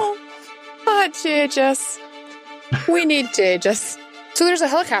at you. Jajas. We need Jajas. So there's a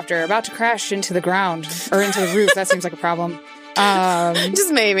helicopter about to crash into the ground, or into the roof. That seems like a problem.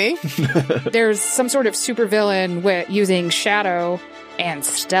 Just maybe. There's some sort of supervillain using shadow and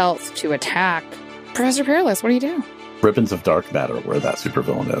stealth to attack. Professor Peerless, what do you do? Ribbons of dark matter where that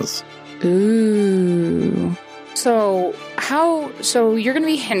supervillain is. Ooh. So you're going to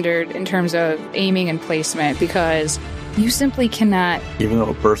be hindered in terms of aiming and placement because you simply cannot... Even though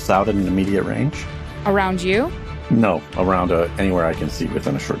it bursts out in an immediate range? Around you? No, around anywhere I can see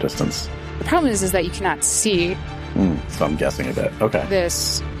within a short distance. The problem is that you cannot see So I'm guessing a bit. Okay.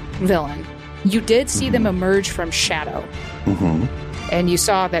 this villain. You did see them emerge from shadow. Mm-hmm. And you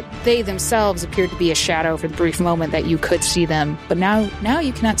saw that they themselves appeared to be a shadow for the brief moment that you could see them. But now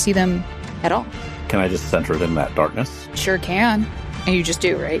you cannot see them at all. Can I just center it in that darkness? Sure can. And you just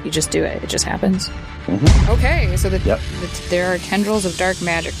do, right? You just do it. It just happens. Mm-hmm. Okay, so Yep. there are tendrils of dark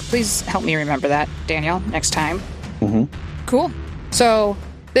magic. Please help me remember that, Danielle, next time. Mm-hmm. Cool. So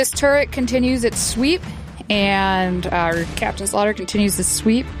this turret continues its sweep, and our Captain Slaughter continues the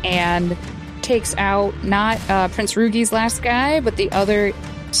sweep and takes out not Prince Rugi's last guy, but the other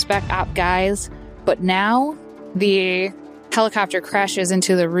spec op guys. But now the helicopter crashes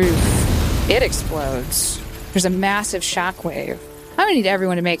into the roof. It explodes. There's a massive shockwave. I'm gonna need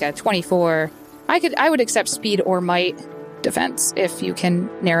everyone to make a 24. I would accept speed or might defense if you can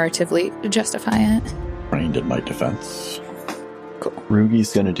narratively justify it. Trained in might defense. Cool.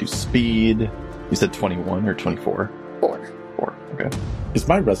 Rugi's gonna do speed. You said 21 or 24? 4. 4, okay. Is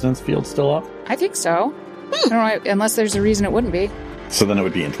my resonance field still up? I think so. I don't know, unless there's a reason it wouldn't be. So then it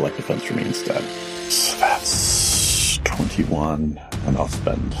would be intellect defense for me instead. So that's 21, and I'll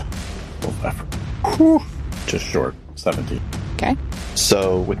spend full effort. Whew. Just short, 17. Okay.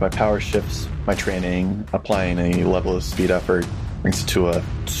 So with my power shifts, my training, applying a level of speed effort brings it to a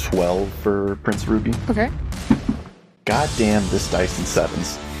 12 for Prince Rugi. Okay. God damn this dice in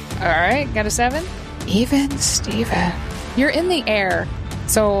 7s. All right, got a 7. Even Steven. You're in the air.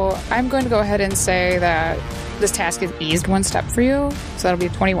 So I'm going to go ahead and say that this task is eased 1 step for you. So that'll be a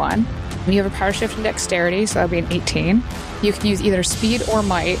 21. You have a power shift in dexterity, so that'll be an 18. You can use either speed or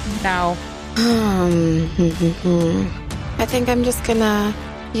might. Now, I think I'm just gonna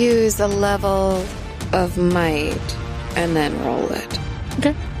use a level of might and then roll it.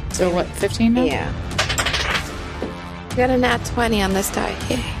 okay. So what, 15 now? Yeah. Got a nat 20 on this die.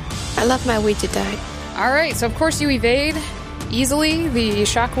 Yay. I love my Ouija die. All right, so of course you evade easily the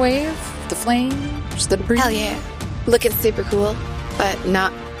shockwave, the flames, the debris. Hell yeah. Looking super cool, but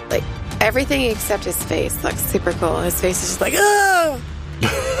not like everything except his face looks super cool. His face is just like, oh!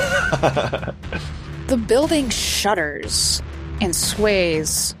 The building shudders and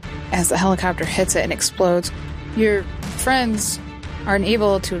sways as the helicopter hits it and explodes. Your friends are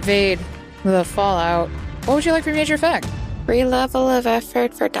unable to evade the fallout. What would you like for major effect? Re-level of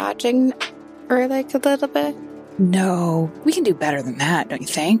effort for dodging or like a little bit? No, we can do better than that, don't you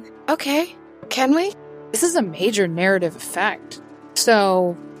think? Okay. Can we? This is a major narrative effect.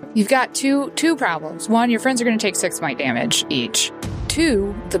 So you've got two problems. 1, your friends are going to take 6 might damage each.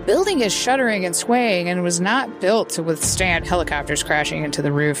 2, the building is shuddering and swaying and was not built to withstand helicopters crashing into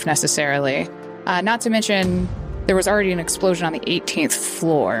the roof necessarily. Not to mention, there was already an explosion on the 18th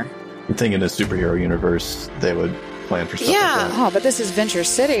floor. I think in a superhero universe, they would plan for stuff like Yeah. that. Oh, but this is Venture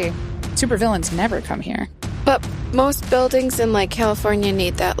City. Supervillains never come here. But most buildings in like California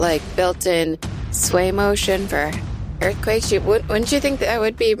need that like built-in sway motion for earthquakes. Wouldn't you think that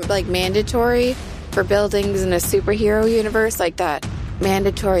would be like mandatory for buildings in a superhero universe, like that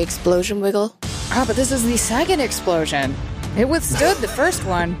mandatory explosion wiggle? Oh, but this is the second explosion. It withstood the first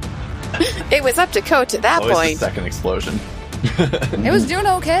one. It was up to code to that Always point, the second explosion. It was doing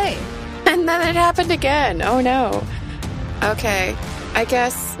okay. and then it happened again. Oh no. Okay, I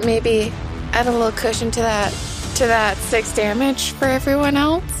guess maybe add a little cushion to to that 6 damage for everyone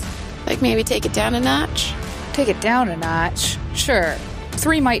else? Like maybe take it down a notch? Take it down a notch. Sure.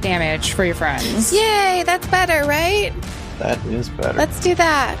 3 might damage for your friends. Yay, that's better, right? That is better. Let's do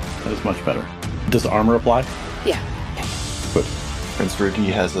that. That is much better. Does armor apply? Yeah. Good. Prince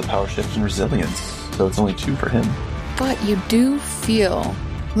Ruki has a power shift and resilience, so it's only 2 for him. But you do feel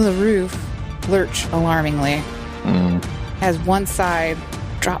the roof lurch alarmingly as one side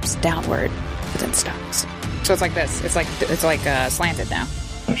drops downward, but then stops. So it's like this. It's like slanted now.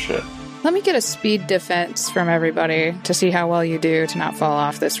 Oh, shit. Let me get a speed defense from everybody to see how well you do to not fall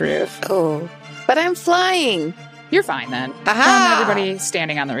off this roof. Oh, but I'm flying. You're fine then. Aha! Everybody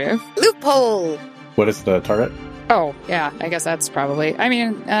standing on the roof. Loophole. What is the target? Oh, yeah. I guess that's probably... I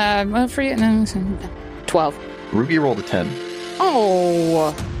mean, well, for you... No, 12. Ruki rolled a 10.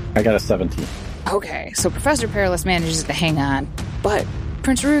 Oh. I got a 17. Okay, so Professor Perilous manages to hang on. But,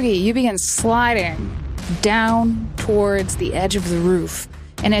 Prince Ruki, you begin sliding down towards the edge of the roof.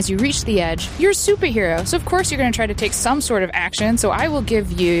 And as you reach the edge, you're a superhero. So, of course, you're going to try to take some sort of action. So I will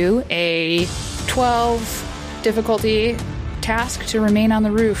give you a 12 difficulty task to remain on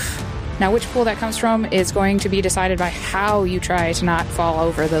the roof. Now, which pool that comes from is going to be decided by how you try to not fall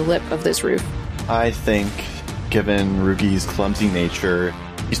over the lip of this roof. I think, given Ruki's clumsy nature,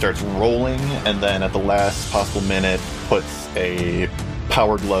 he starts rolling and then at the last possible minute puts a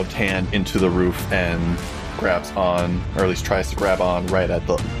power-gloved hand into the roof and grabs on, or at least tries to grab on right at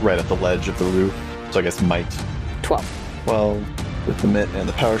the ledge of the roof. So I guess might. 12. Well, with the mitt and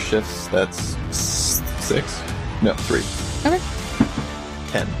the power shifts, that's 6? No, 3. Okay.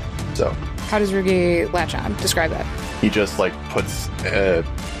 10. So How does Ruki latch on? Describe that. he just puts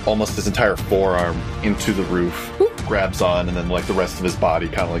almost his entire forearm into the roof, grabs on, and then the rest of his body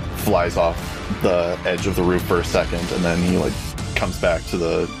kind of flies off the edge of the roof for a second, and then he comes back to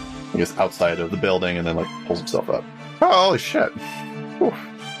the, I guess, outside of the building, and then pulls himself up. Oh, holy shit! Whew.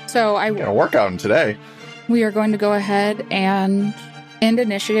 So Got a workout today. we are going to go ahead and end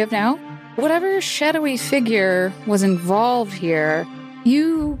initiative now. Whatever shadowy figure was involved here,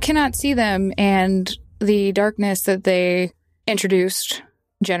 you cannot see them, and the darkness that they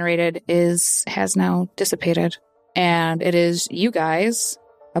generated has now dissipated. And it is you guys,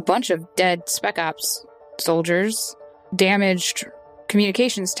 a bunch of dead Spec Ops soldiers, damaged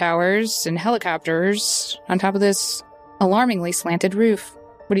communications towers and helicopters on top of this alarmingly slanted roof.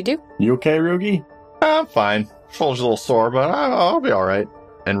 What do you do? You okay, Rugi? I'm fine. Shoulder's a little sore, but I'll be all right.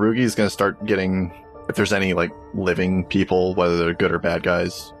 And Rugi's going to start getting, if there's any living people, whether they're good or bad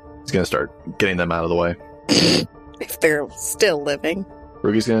guys, he's going to start getting them out of the way. If they're still living.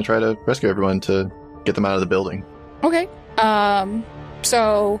 Rugi's going to try to rescue everyone to get them out of the building. Okay.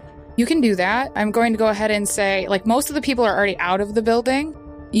 So you can do that. I'm going to go ahead and say, most of the people are already out of the building.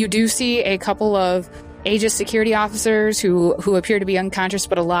 You do see a couple of Aegis security officers who appear to be unconscious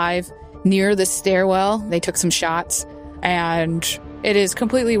but alive near the stairwell. They took some shots, and it is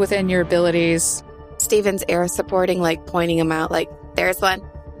completely within your abilities. Steven's air supporting, pointing them out, there's one.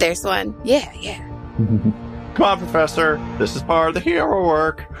 There's one. Yeah. Come on, Professor. This is part of the hero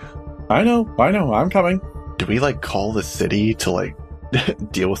work. I know. I'm coming. Do we call the city to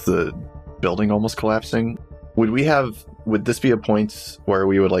deal with the building almost collapsing? Would this be a point where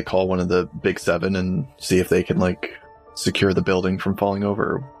we would call one of the big 7 and see if they can secure the building from falling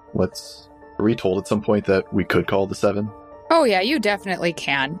over? Were we told at some point that we could call the 7? Oh yeah, you definitely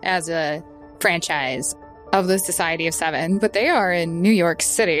can as a franchise of the Society of 7, but they are in New York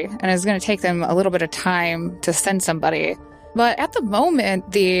City, and it's going to take them a little bit of time to send somebody. But at the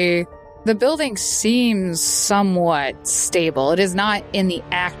moment, the building seems somewhat stable. It is not in the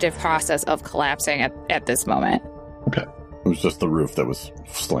active process of collapsing at this moment. Okay. It was just the roof that was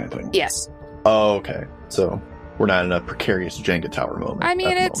slanting. Yes. Oh, okay. So we're not in a precarious Jenga tower moment. I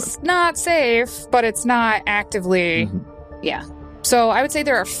mean, it's not safe, but it's not actively... Mm-hmm. Yeah. So I would say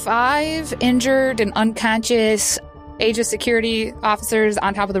there are 5 injured and unconscious Aegis security officers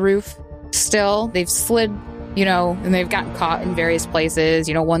on top of the roof still. They've slid, and they've gotten caught in various places.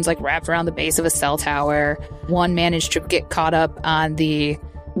 One's wrapped around the base of a cell tower. One managed to get caught up on the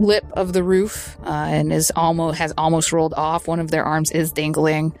lip of the roof and has almost rolled off. One of their arms is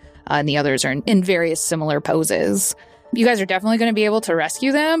dangling, and the others are in various similar poses. You guys are definitely going to be able to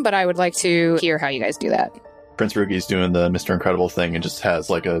rescue them, but I would like to hear how you guys do that. Prince Ruki's doing the Mr. Incredible thing and just has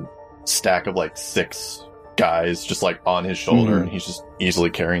a stack of 6 guys just on his shoulder, and he's just easily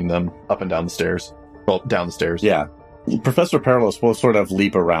carrying them up and down the stairs. Well, down the stairs. Yeah. Professor Perilous will sort of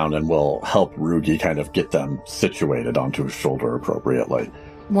leap around and will help Rugi kind of get them situated onto his shoulder appropriately.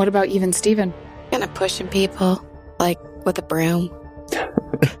 What about even Steven? Kind of pushing people, with a broom.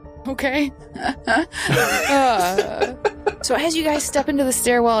 Okay. So as you guys step into the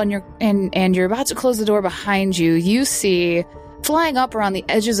stairwell and you're about to close the door behind you, you see flying up around the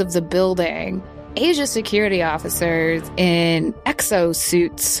edges of the building Asia security officers in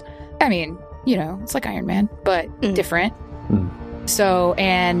exosuits. I mean, you know, it's like Iron Man, but different. So,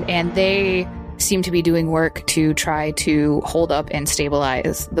 and they seem to be doing work to try to hold up and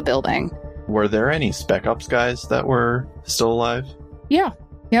stabilize the building. Were there any Spec Ops guys that were still alive? Yeah.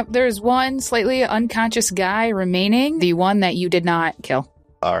 Yep, there's one slightly unconscious guy remaining, the one that you did not kill.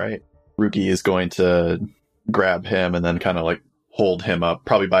 All right. Ruki is going to grab him and then kind of like hold him up,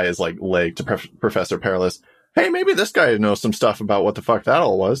 probably by his like leg, to Professor Perilous. Hey, maybe this guy knows some stuff about what the fuck that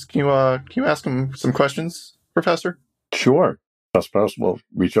all was. Can you ask him some questions, Professor? Sure. Professor Perilous will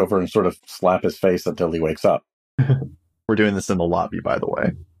reach over and sort of slap his face until he wakes up. We're doing this in the lobby, by the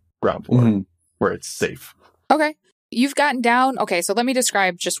way. Ground floor, where it's safe. Okay. You've gotten down. Okay, so let me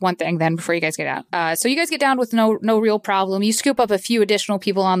describe just one thing then before you guys get down. So you guys get down with no real problem. You scoop up a few additional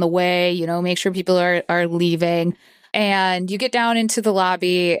people on the way, you know, make sure people are leaving. And you get down into the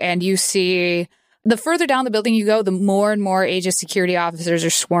lobby and you see the further down the building you go, the more and more Aegis security officers are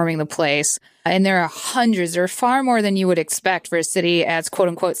swarming the place. And there are hundreds, there are far more than you would expect for a city as quote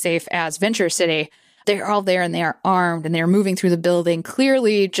unquote safe as Venture City. They're all there and they are armed and they're moving through the building,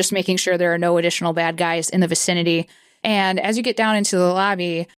 clearly just making sure there are no additional bad guys in the vicinity. And as you get down into the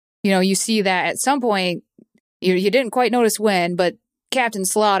lobby, you know, you see that at some point, you didn't quite notice when, but Captain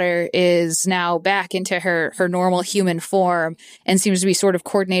Slaughter is now back into her normal human form and seems to be sort of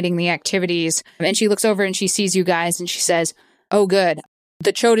coordinating the activities. And she looks over and she sees you guys and she says, "Oh, good.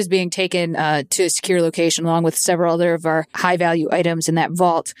 The chode is being taken to a secure location along with several other of our high-value items in that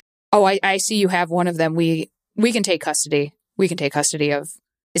vault. Oh, I see you have one of them. We can take custody. We can take custody of...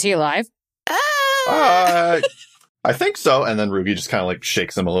 Is he alive?" I think so. And then Ruby just kind of like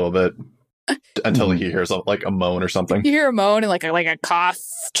shakes him a little bit until he hears like a moan or something. You hear a moan and like a cough,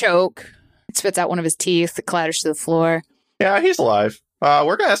 choke. It spits out one of his teeth. It clatters to the floor. Yeah, he's alive.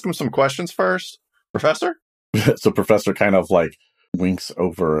 We're going to ask him some questions first. Professor? So Professor kind of like winks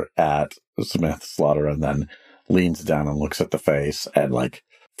over at Smith Slaughter and then leans down and looks at the face and like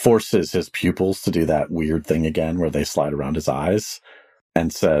forces his pupils to do that weird thing again where they slide around his eyes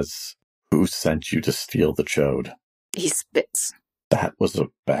and says, "Who sent you to steal the chode?" He spits. That was a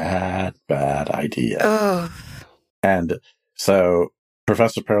bad idea. Oh. And so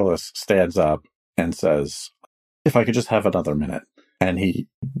Professor Perilous stands up and says, "If I could just have another minute." And he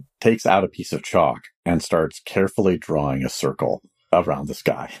takes out a piece of chalk and starts carefully drawing a circle around the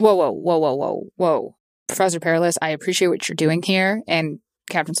sky. Whoa. Professor Perilous, I appreciate what you're doing here. And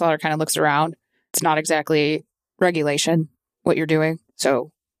Captain Slaughter kind of looks around. It's not exactly regulation, what you're doing.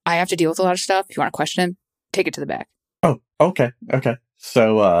 So I have to deal with a lot of stuff. If you want to question him, take it to the back. Oh, okay.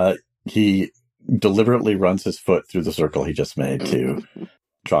 So he deliberately runs his foot through the circle he just made to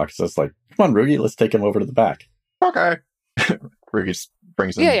chalk. Says like, "Come on, Rugi, let's take him over to the back." Okay. Rugi just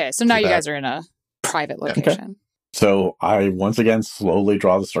brings him. Yeah. So now you guys are in a private location. Okay. So I once again slowly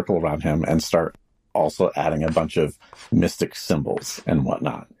draw the circle around him and start also adding a bunch of mystic symbols and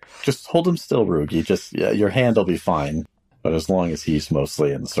whatnot. Just hold him still, Rugi. Just your hand will be fine, but as long as he's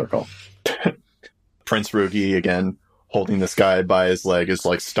mostly in the circle. Prince Rugi again holding this guy by his leg is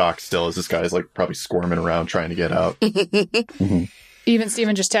like stock still as this guy's like probably squirming around trying to get out. Even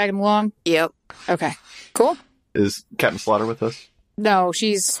Steven just tagging along? Yep. Okay. Cool. Is Captain Slaughter with us? No,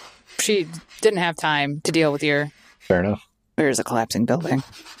 she didn't have time to deal with your... Fair enough. There's a collapsing building.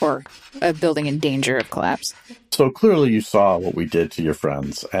 Or a building in danger of collapse. So clearly you saw what we did to your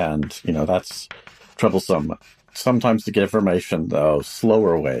friends, and, you know, that's troublesome. Sometimes to get information, though,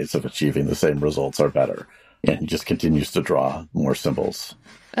 slower ways of achieving the same results are better. And he just continues to draw more symbols.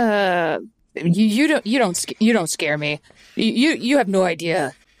 You don't scare me. You have no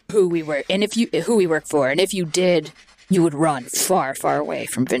idea who we were and who we work for, and if you did, you would run far, far away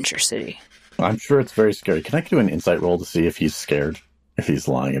from Venture City. I'm sure it's very scary. Can I do an insight roll to see if he's scared? If he's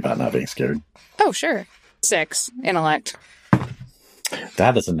lying about not being scared? Oh, sure. 6 intellect.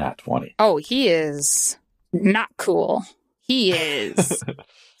 That is a nat 20. Oh, he is not cool. He is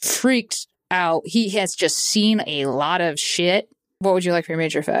freaked out. He has just seen a lot of shit. What would you like for your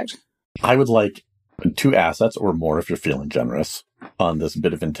major effect? I would like 2 assets or more if you're feeling generous on this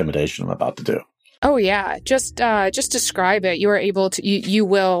bit of intimidation I'm about to do. Oh, yeah. Just describe it. You are able to... You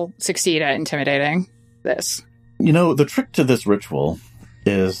will succeed at intimidating this. You know, the trick to this ritual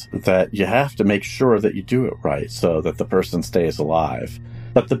is that you have to make sure that you do it right so that the person stays alive.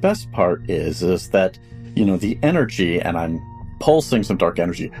 But the best part is that, you know, the energy, and I'm pulsing some dark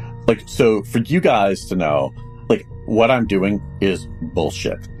energy. Like, so for you guys to know, like, what I'm doing is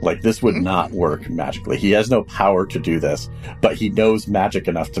bullshit. Like, this would not work magically. He has no power to do this, but he knows magic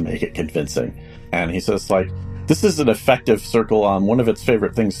enough to make it convincing. And he says, like, this is an effective circle. One of its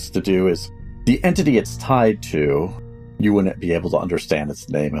favorite things to do is the entity it's tied to. You wouldn't be able to understand its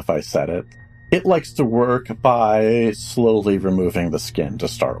name if I said it. It likes to work by slowly removing the skin to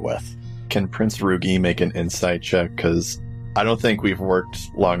start with. Can Prince Rugi make an insight check? Because I don't think we've worked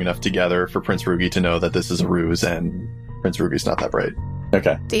long enough together for Prince Rugi to know that this is a ruse, and Prince Rugi's not that bright.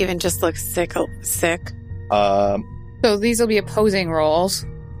 Okay. Steven just looks sick. So these will be opposing rolls,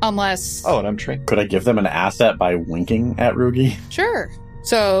 unless... Oh, and I'm trained. Could I give them an asset by winking at Rugi? Sure.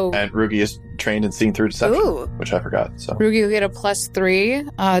 So... And Rugi is trained in seeing through deception, Ooh. which I forgot. So Rugi will get a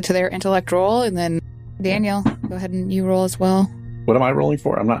 +3 to their intellect roll, and then Daniel, go ahead and you roll as well. What am I rolling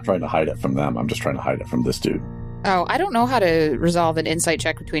for? I'm not trying to hide it from them. I'm just trying to hide it from this dude. Oh, I don't know how to resolve an insight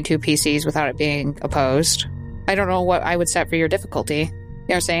check between two PCs without it being opposed. I don't know what I would set for your difficulty. You know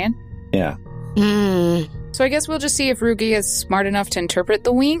what I'm saying? Yeah. So I guess we'll just see if Rugi is smart enough to interpret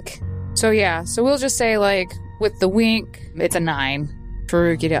the wink. So yeah, so we'll just say, like, with the wink, it's a 9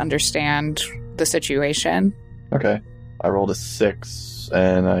 for Rugi to understand the situation. okay, I rolled a 6,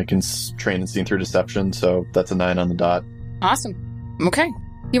 and I can train in seeing through deception, so that's a 9 on the dot. Awesome. Okay.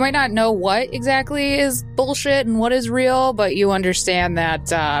 You might not know what exactly is bullshit and what is real, but you understand that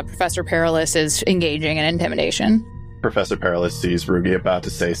Professor Perilous is engaging in intimidation. Professor Perilous sees Rugi about to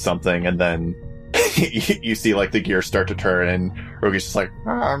say something, and then you see, like, the gears start to turn, and Rugi's just like,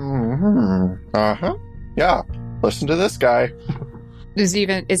 yeah, listen to this guy. Is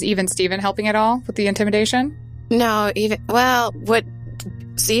even Steven helping at all with the intimidation? No, what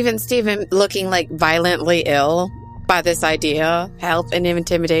even Steven looking like violently ill by this idea help in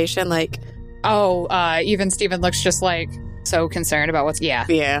intimidation? Like, Oh, even Steven looks just like so concerned about what's...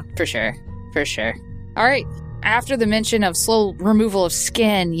 Yeah, for sure. All right. After the mention of slow removal of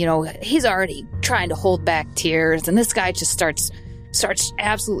skin, he's already trying to hold back tears, and this guy just starts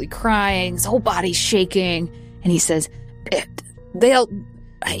absolutely crying. His whole body's shaking, and he says,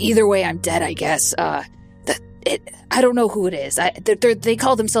 either way, I'm dead, I guess. I don't know who it is. They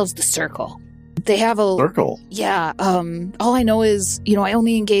call themselves the Circle. They have a... Circle? Yeah. All I know is, I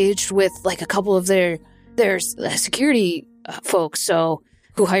only engaged with, like, a couple of their security folks, so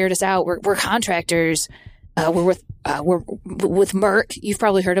who hired us out. We're contractors. We're with Merc. You've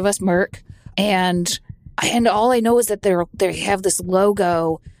probably heard of us, Merc. And all I know is that they have this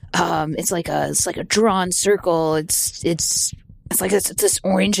logo. It's like a drawn circle. It's like this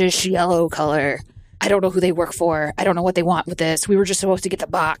orangish yellow color. I don't know who they work for. I don't know what they want with this. We were just supposed to get the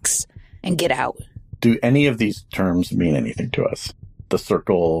box and get out. Do any of these terms mean anything to us? The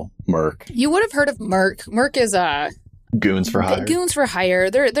Circle, Merc. You would have heard of Merc. Merc is Goons for hire. Goons for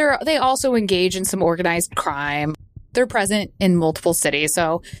hire. They also engage in some organized crime. They're present in multiple cities,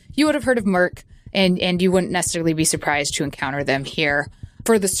 so you would have heard of Merc, and you wouldn't necessarily be surprised to encounter them here.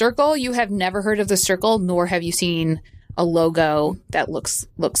 For the Circle, you have never heard of the Circle, nor have you seen a logo that looks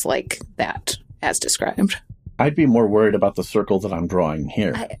like that, as described. I'd be more worried about the Circle that I'm drawing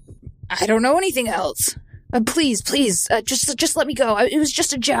here. I don't know anything else. Please, just let me go. It was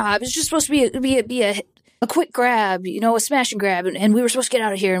just a job. It was just supposed to be a quick grab, a smash and grab, and we were supposed to get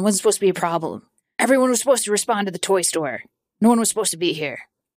out of here, and it wasn't supposed to be a problem. Everyone was supposed to respond to the toy store. No one was supposed to be here.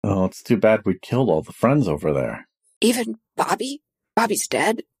 Oh, it's too bad we killed all the friends over there. Even Bobby? Bobby's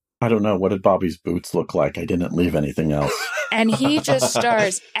dead? I don't know. What did Bobby's boots look like? I didn't leave anything else. And he just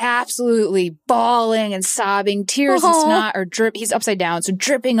starts absolutely bawling and sobbing. Tears and snot are he's upside down, so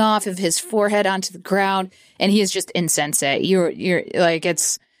dripping off of his forehead onto the ground, and he is just insensate. You're like,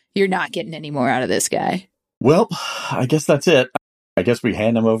 you're not getting any more out of this guy. Well, I guess that's it. I guess we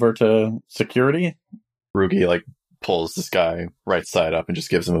hand him over to security. Rugi, pulls this guy right side up and just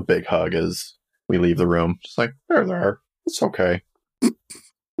gives him a big hug as we leave the room. Just like, there. It's okay.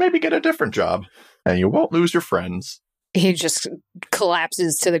 Maybe get a different job, and you won't lose your friends. He just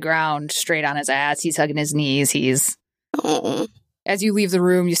collapses to the ground straight on his ass. He's hugging his knees. As you leave the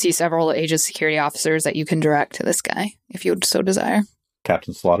room, you see several Aegis security officers that you can direct to this guy, if you so desire.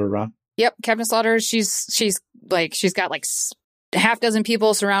 Captain Slaughter, Ron? Yep, Captain Slaughter. She's got a half dozen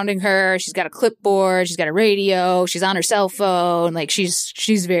people surrounding her. She's got a clipboard. She's got a radio. She's on her cell phone.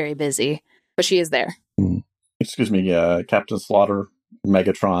 She's very busy, but she is there. Excuse me, Captain Slaughter,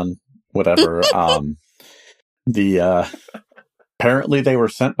 Megatron, whatever. Apparently they were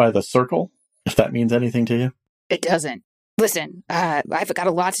sent by the Circle, if that means anything to you. It doesn't. Listen, I've got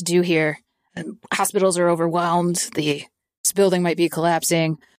a lot to do here. Hospitals are overwhelmed. This building might be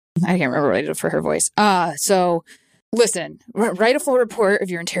collapsing. I can't remember what I did for her voice. So listen, write a full report of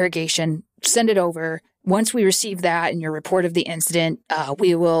your interrogation. send it over. Once we receive that and your report of the incident,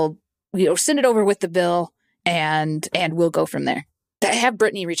 we'll send it over with the bill and we'll go from there. Have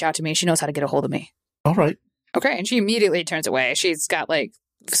Brittany reach out to me. She knows how to get a hold of me. All right. Okay. And she immediately turns away. She's got like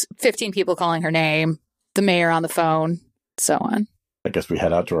 15 people calling her name, the mayor on the phone, so on. I guess we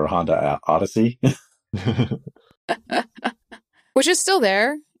head out to our Honda Odyssey. Which is still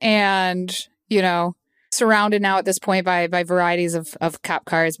there. And, you know, surrounded now at this point by varieties of cop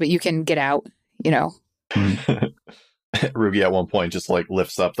cars, but you can get out, you know. Ruby at one point just like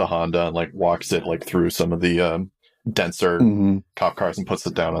lifts up the Honda and like walks it like through some of the denser cop cars and puts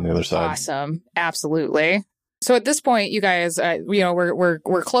it down on the other side. Awesome. Absolutely. So at this point, you guys,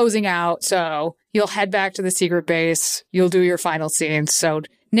 we're closing out. So you'll head back to the secret base. You'll do your final scenes. So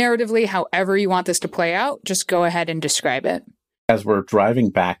narratively, however you want this to play out, just go ahead and describe it. As we're driving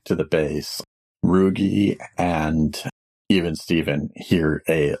back to the base, Rugi and even Steven hear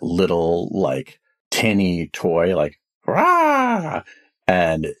a little like tinny toy like rah,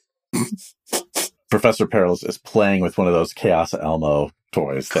 and Professor Perilous is playing with one of those Chaos Elmo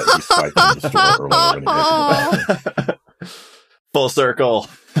toys that he swiped in the store or whatever. Full circle.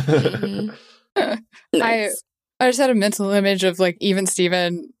 Nice. I just had a mental image of like even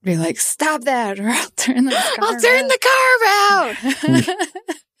Steven being like, "Stop that, or I'll turn the car the car out.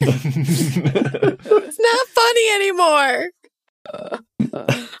 It's not funny anymore.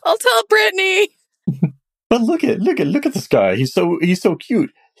 I'll tell Brittany." But look at this guy. He's so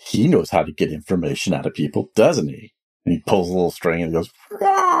cute. He knows how to get information out of people, doesn't he? And he pulls a little string and goes,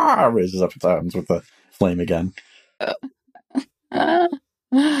 rah, raises up his arms with the flame again.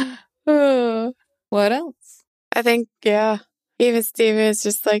 What else? I think, yeah. Even Steven is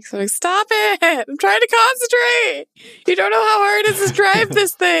just like, stop it. I'm trying to concentrate. You don't know how hard it is to drive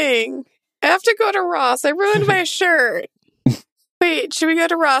this thing. I have to go to Ross. I ruined my shirt. Wait, should we go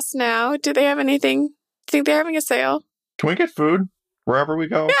to Ross now? Do they have anything? Think they're having a sale? Can we get food wherever we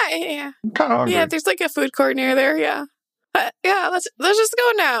go? Yeah. I'm kind of hungry. Yeah, there's like a food court near there, yeah. Yeah, let's just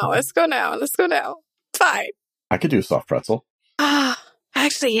go now. Let's go now. Fine. I could do a soft pretzel.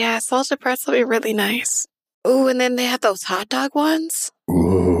 Actually, yeah, salted pretzel would be really nice. Ooh, and then they have those hot dog ones.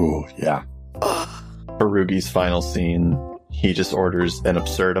 Ooh, yeah. Oh. For Rugi's final scene, he just orders an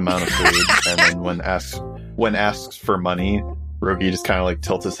absurd amount of food, and then when asked for money, Rugi just kind of like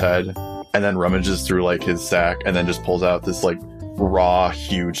tilts his head and then rummages through like his sack and then just pulls out this like raw,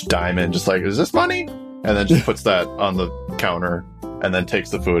 huge diamond, just like, is this money? And then just puts that on the counter and then takes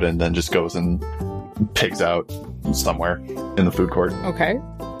the food and then just goes and pigs out somewhere in the food court. Okay.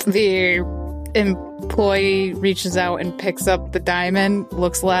 The employee reaches out and picks up the diamond,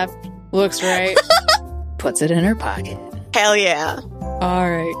 looks left, looks right, puts it in her pocket. Hell yeah.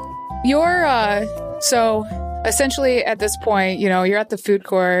 All right. So essentially at this point, you know, you're at the food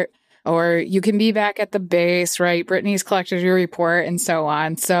court or you can be back at the base, right? Brittany's collected your report and so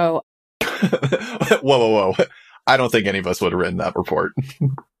on. So. Whoa. I don't think any of us would have written that report.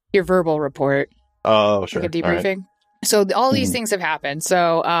 Your verbal report. Oh, sure. Like a debriefing. Right. So all these things have happened.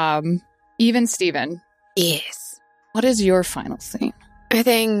 So even Steven. Yes. What is your final scene? I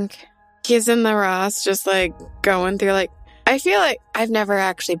think he's in the Ross just like going through like, I feel like I've never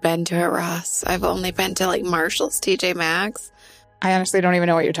actually been to a Ross. I've only been to like Marshall's, TJ Maxx. I honestly don't even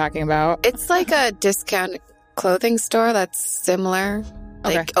know what you're talking about. It's like a discount clothing store that's similar,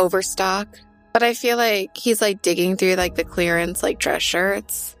 like Overstock. But I feel like he's like digging through like the clearance like dress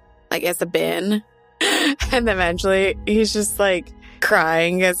shirts, like as a bin. And eventually he's just like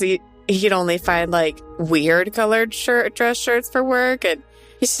crying as he could only find like weird colored dress shirts for work. And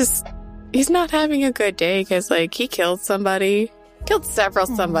he's not having a good day because like he killed several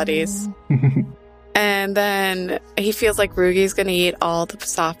somebodies. And then he feels like Rugi's going to eat all the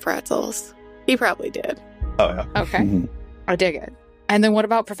soft pretzels. He probably did. Oh, yeah. Okay. I dig it. And then what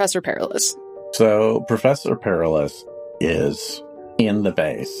about Professor Perilous? So Professor Perilous is in the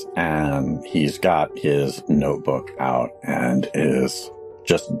base and he's got his notebook out and is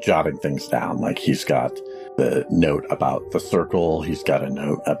just jotting things down. Like he's got the note about the circle. He's got a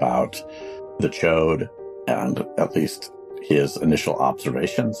note about the chode and at least his initial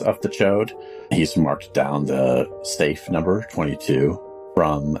observations of the chode. He's marked down the safe number 22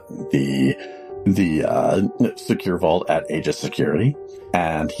 from the secure vault at Aegis Security.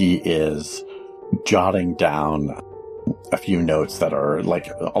 And he is jotting down a few notes that are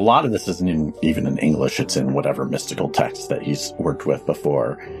like, a lot of this isn't even in English. It's in whatever mystical text that he's worked with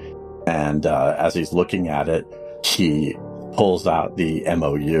before. And as he's looking at it, he pulls out the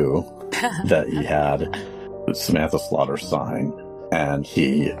MOU that he had Samantha Slaughter sign, and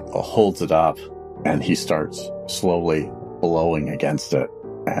he holds it up and he starts slowly blowing against it.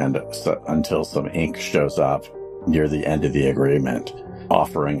 and until some ink shows up near the end of the agreement,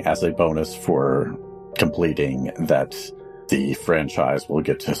 offering as a bonus for completing that the franchise will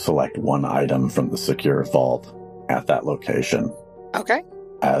get to select one item from the secure vault at that location Okay.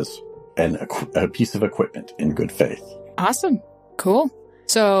 as a piece of equipment in good faith. Awesome. Cool.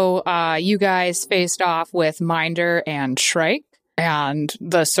 So you guys faced off with Minder and Shrike and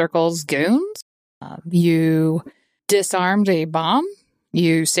the Circle's goons. You disarmed a bomb.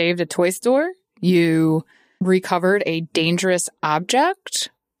 You saved a toy store. You recovered a dangerous object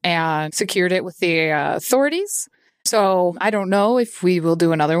and secured it with the authorities. So I don't know if we will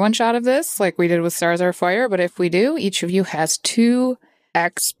do another one shot of this like we did with Stars Are Fire, but if we do, each of you has 2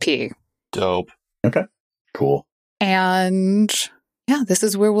 XP. Dope. Okay, cool. And yeah, this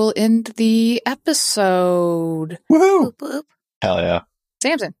is where we'll end the episode. Woohoo! Boop, boop. Hell yeah.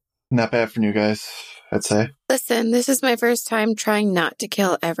 Samson. Not bad for new guys, I'd say. Listen, this is my first time trying not to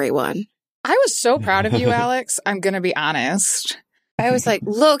kill everyone. I was so proud of you, Alex. I'm going to be honest. I was like,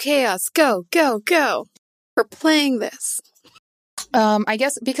 low chaos, go, go, go. We're playing this. I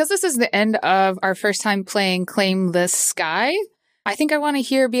guess because this is the end of our first time playing Claim the Sky, I think I want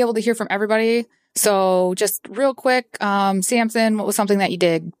to be able to hear from everybody. So just real quick, Samson, what was something that you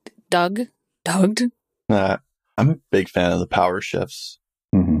did? Dogged? I'm a big fan of the power shifts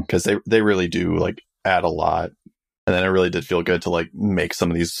because they really do like add a lot. And then it really did feel good to like make some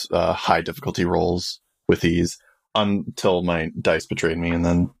of these high difficulty rolls with these until my dice betrayed me. And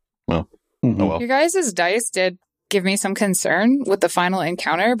then, well, oh well. You guys' dice did give me some concern with the final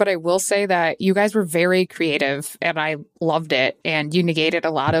encounter, but I will say that you guys were very creative and I loved it. And you negated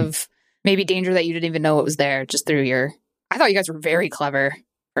a lot of maybe danger that you didn't even know it was there just through I thought you guys were very clever,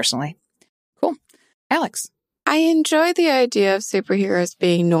 personally. Cool. Alex. I enjoy the idea of superheroes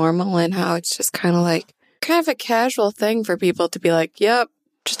being normal and how it's just kind of a casual thing for people to be like, yep,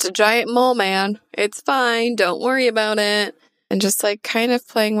 just a giant mole man. It's fine. Don't worry about it. And just like kind of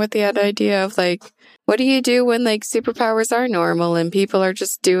playing with the idea of like, what do you do when like superpowers are normal and people are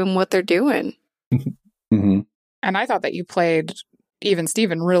just doing what they're doing? And I thought that you played even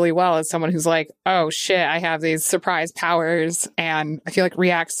Steven really well as someone who's like, oh shit, I have these surprise powers and I feel like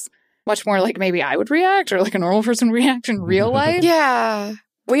reacts much more like maybe I would react or like a normal person would react in real life. Yeah.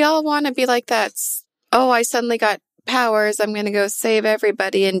 We all want to be like that. Oh, I suddenly got powers. I'm going to go save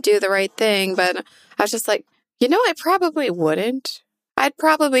everybody and do the right thing. But I was just like, I probably wouldn't. I'd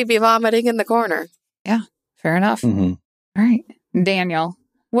probably be vomiting in the corner. Yeah, fair enough. All right. Daniel,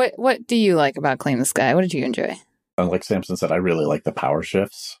 what do you like about Claim the Sky? What did you enjoy? Like Samson said, I really like the power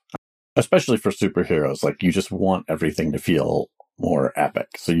shifts, especially for superheroes. Like, you just want everything to feel more epic.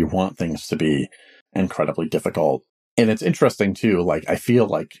 So you want things to be incredibly difficult. And it's interesting, too. Like, I feel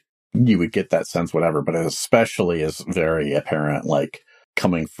like you would get that sense, whatever, but it especially is very apparent, like,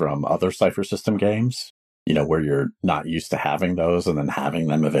 coming from other Cypher System games, where you're not used to having those and then having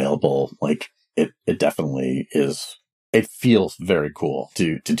them available. Like, it definitely is, it feels very cool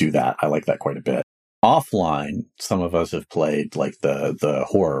to do that. I like that quite a bit. Offline, some of us have played like the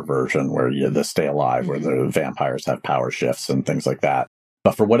horror version where the Stay Alive, where the vampires have power shifts and things like that.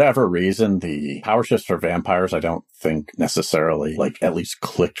 But for whatever reason, the power shifts for vampires, I don't think necessarily like at least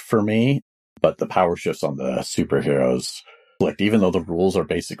clicked for me. But the power shifts on the superheroes clicked, even though the rules are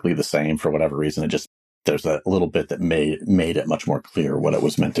basically the same for whatever reason. There's a little bit that made it much more clear what it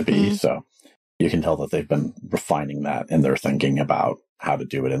was meant to be. So you can tell that they've been refining that in their thinking about how to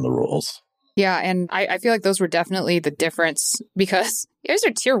do it in the rules. Yeah, and I feel like those were definitely the difference because you guys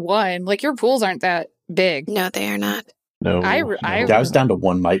are tier 1. Like, your pools aren't that big. No, they are not. No. I was down to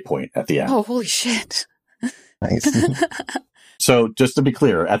 1 might point at the end. Oh, holy shit. Nice. So, just to be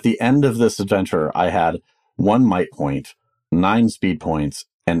clear, at the end of this adventure, I had 1 might point, 9 speed points,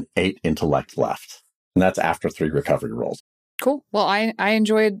 and 8 intellect left. And that's after 3 recovery rolls. Cool. Well, I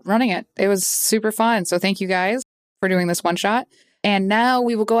enjoyed running it. It was super fun. So thank you guys for doing this one shot. And now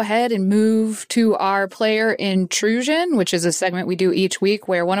we will go ahead and move to our player intrusion, which is a segment we do each week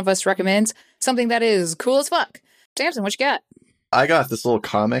where one of us recommends something that is cool as fuck. Samson, what you got? I got this little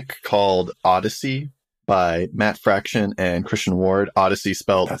comic called Odyssey by Matt Fraction and Christian Ward. Odyssey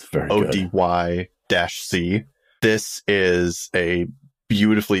spelled ODY-C. This is a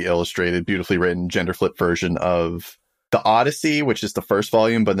beautifully illustrated, beautifully written, gender flip version of the Odyssey, which is the first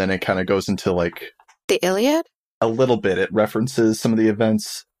volume, but then it kind of goes into like The Iliad? a little bit. It references some of the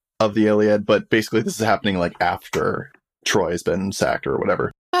events of the Iliad, but basically this is happening like after Troy's been sacked or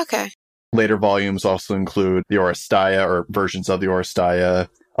whatever. Okay. Later volumes also include the Oresteia or versions of the Oresteia,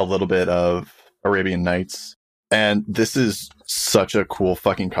 a little bit of Arabian Nights. And this is such a cool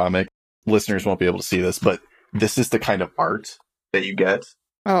fucking comic. Listeners won't be able to see this, but this is the kind of art that you get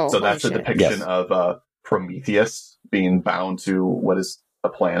Oh, So that's a holy shit. depiction Yes. of Prometheus being bound to what is a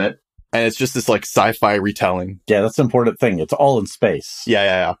planet. And it's just this like sci-fi retelling. Yeah, that's an important thing. It's all in space.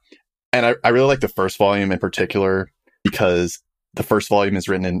 Yeah. And I really like the first volume in particular because the first volume is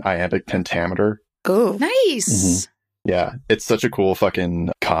written in iambic pentameter. Ooh. Nice. Yeah, it's such a cool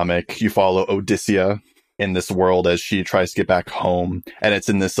fucking comic. You follow Odysseia in this world as she tries to get back home. And it's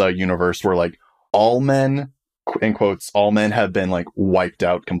in this universe where like all men, in quotes, all men have been like wiped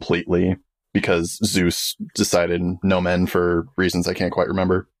out completely because Zeus decided no men for reasons I can't quite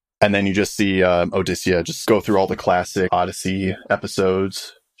remember. And then you just see Odysseia just go through all the classic Odyssey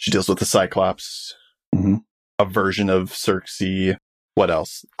episodes. She deals with the Cyclops, Mm-hmm. a version of Circe. What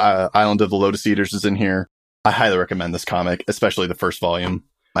else? Island of the Lotus Eaters is in here. I highly recommend this comic, especially the first volume.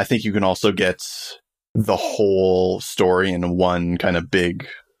 I think you can also get the whole story in one kind of big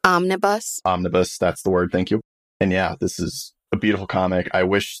Omnibus. That's the word. Thank you. And yeah, this is a beautiful comic. I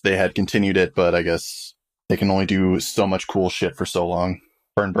wish they had continued it, but I guess they can only do so much cool shit for so long.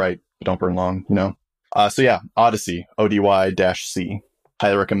 Burn bright, but don't burn long, you know? So yeah, Odyssey, ODY-C.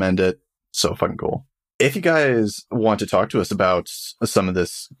 Highly recommend it. So fucking cool. If you guys want to talk to us about some of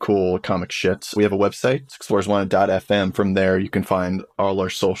this cool comic shit, we have a website, explorerswanted.fm. From there, you can find all our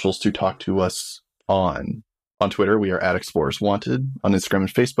socials to talk to us on. On Twitter, we are at Explorers Wanted. On Instagram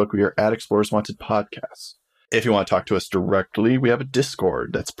and Facebook, we are at Explorers Wanted Podcast. If you want to talk to us directly, we have a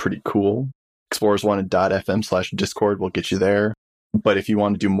Discord. That's pretty cool. explorerswanted.fm/Discord will get you there. But if you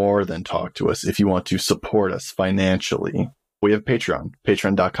want to do more than talk to us, if you want to support us financially, we have Patreon,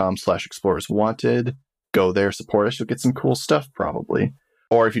 patreon.com/explorerswanted. Go there, support us. You'll get some cool stuff probably.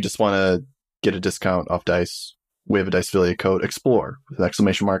 Or if you just want to get a discount off Dice, we have a Dice affiliate code, EXPLORE, with an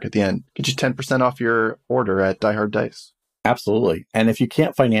exclamation mark at the end. Get you 10% off your order at Die Hard Dice. Absolutely. And if you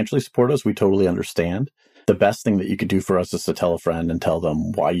can't financially support us, we totally understand. The best thing that you could do for us is to tell a friend and tell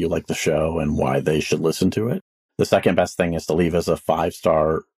them why you like the show and why they should listen to it. The second best thing is to leave us a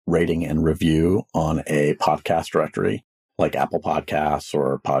 5-star rating and review on a podcast directory like Apple Podcasts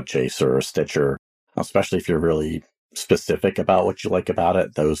or Podchaser or Stitcher, especially if you're really specific about what you like about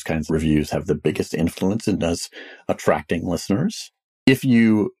it. Those kinds of reviews have the biggest influence in us attracting listeners. If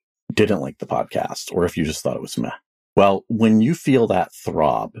you didn't like the podcast or if you just thought it was meh, well, when you feel that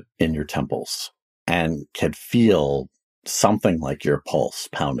throb in your temples and can feel something like your pulse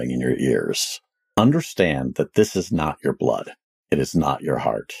pounding in your ears, understand that this is not your blood. It is not your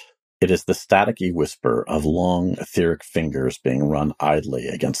heart. It is the staticky whisper of long, etheric fingers being run idly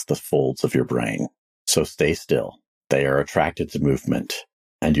against the folds of your brain. So stay still. They are attracted to movement,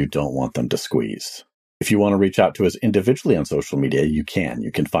 and you don't want them to squeeze. If you want to reach out to us individually on social media, you can.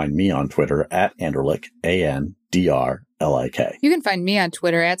 You can find me on Twitter at Andrlik, ANDRLIK. You can find me on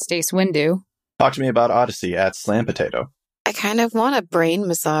Twitter at Stace Windu. Talk to me about Odyssey at Slam Potato. I kind of want a brain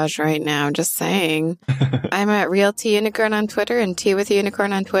massage right now, just saying. I'm at Real T Unicorn on Twitter and Tea with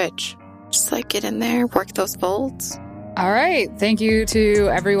Unicorn on Twitch. Just like get in there, work those folds. All right. Thank you to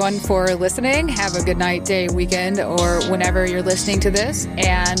everyone for listening. Have a good night, day, weekend, or whenever you're listening to this.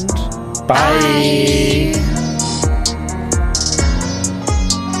 And Bye. bye.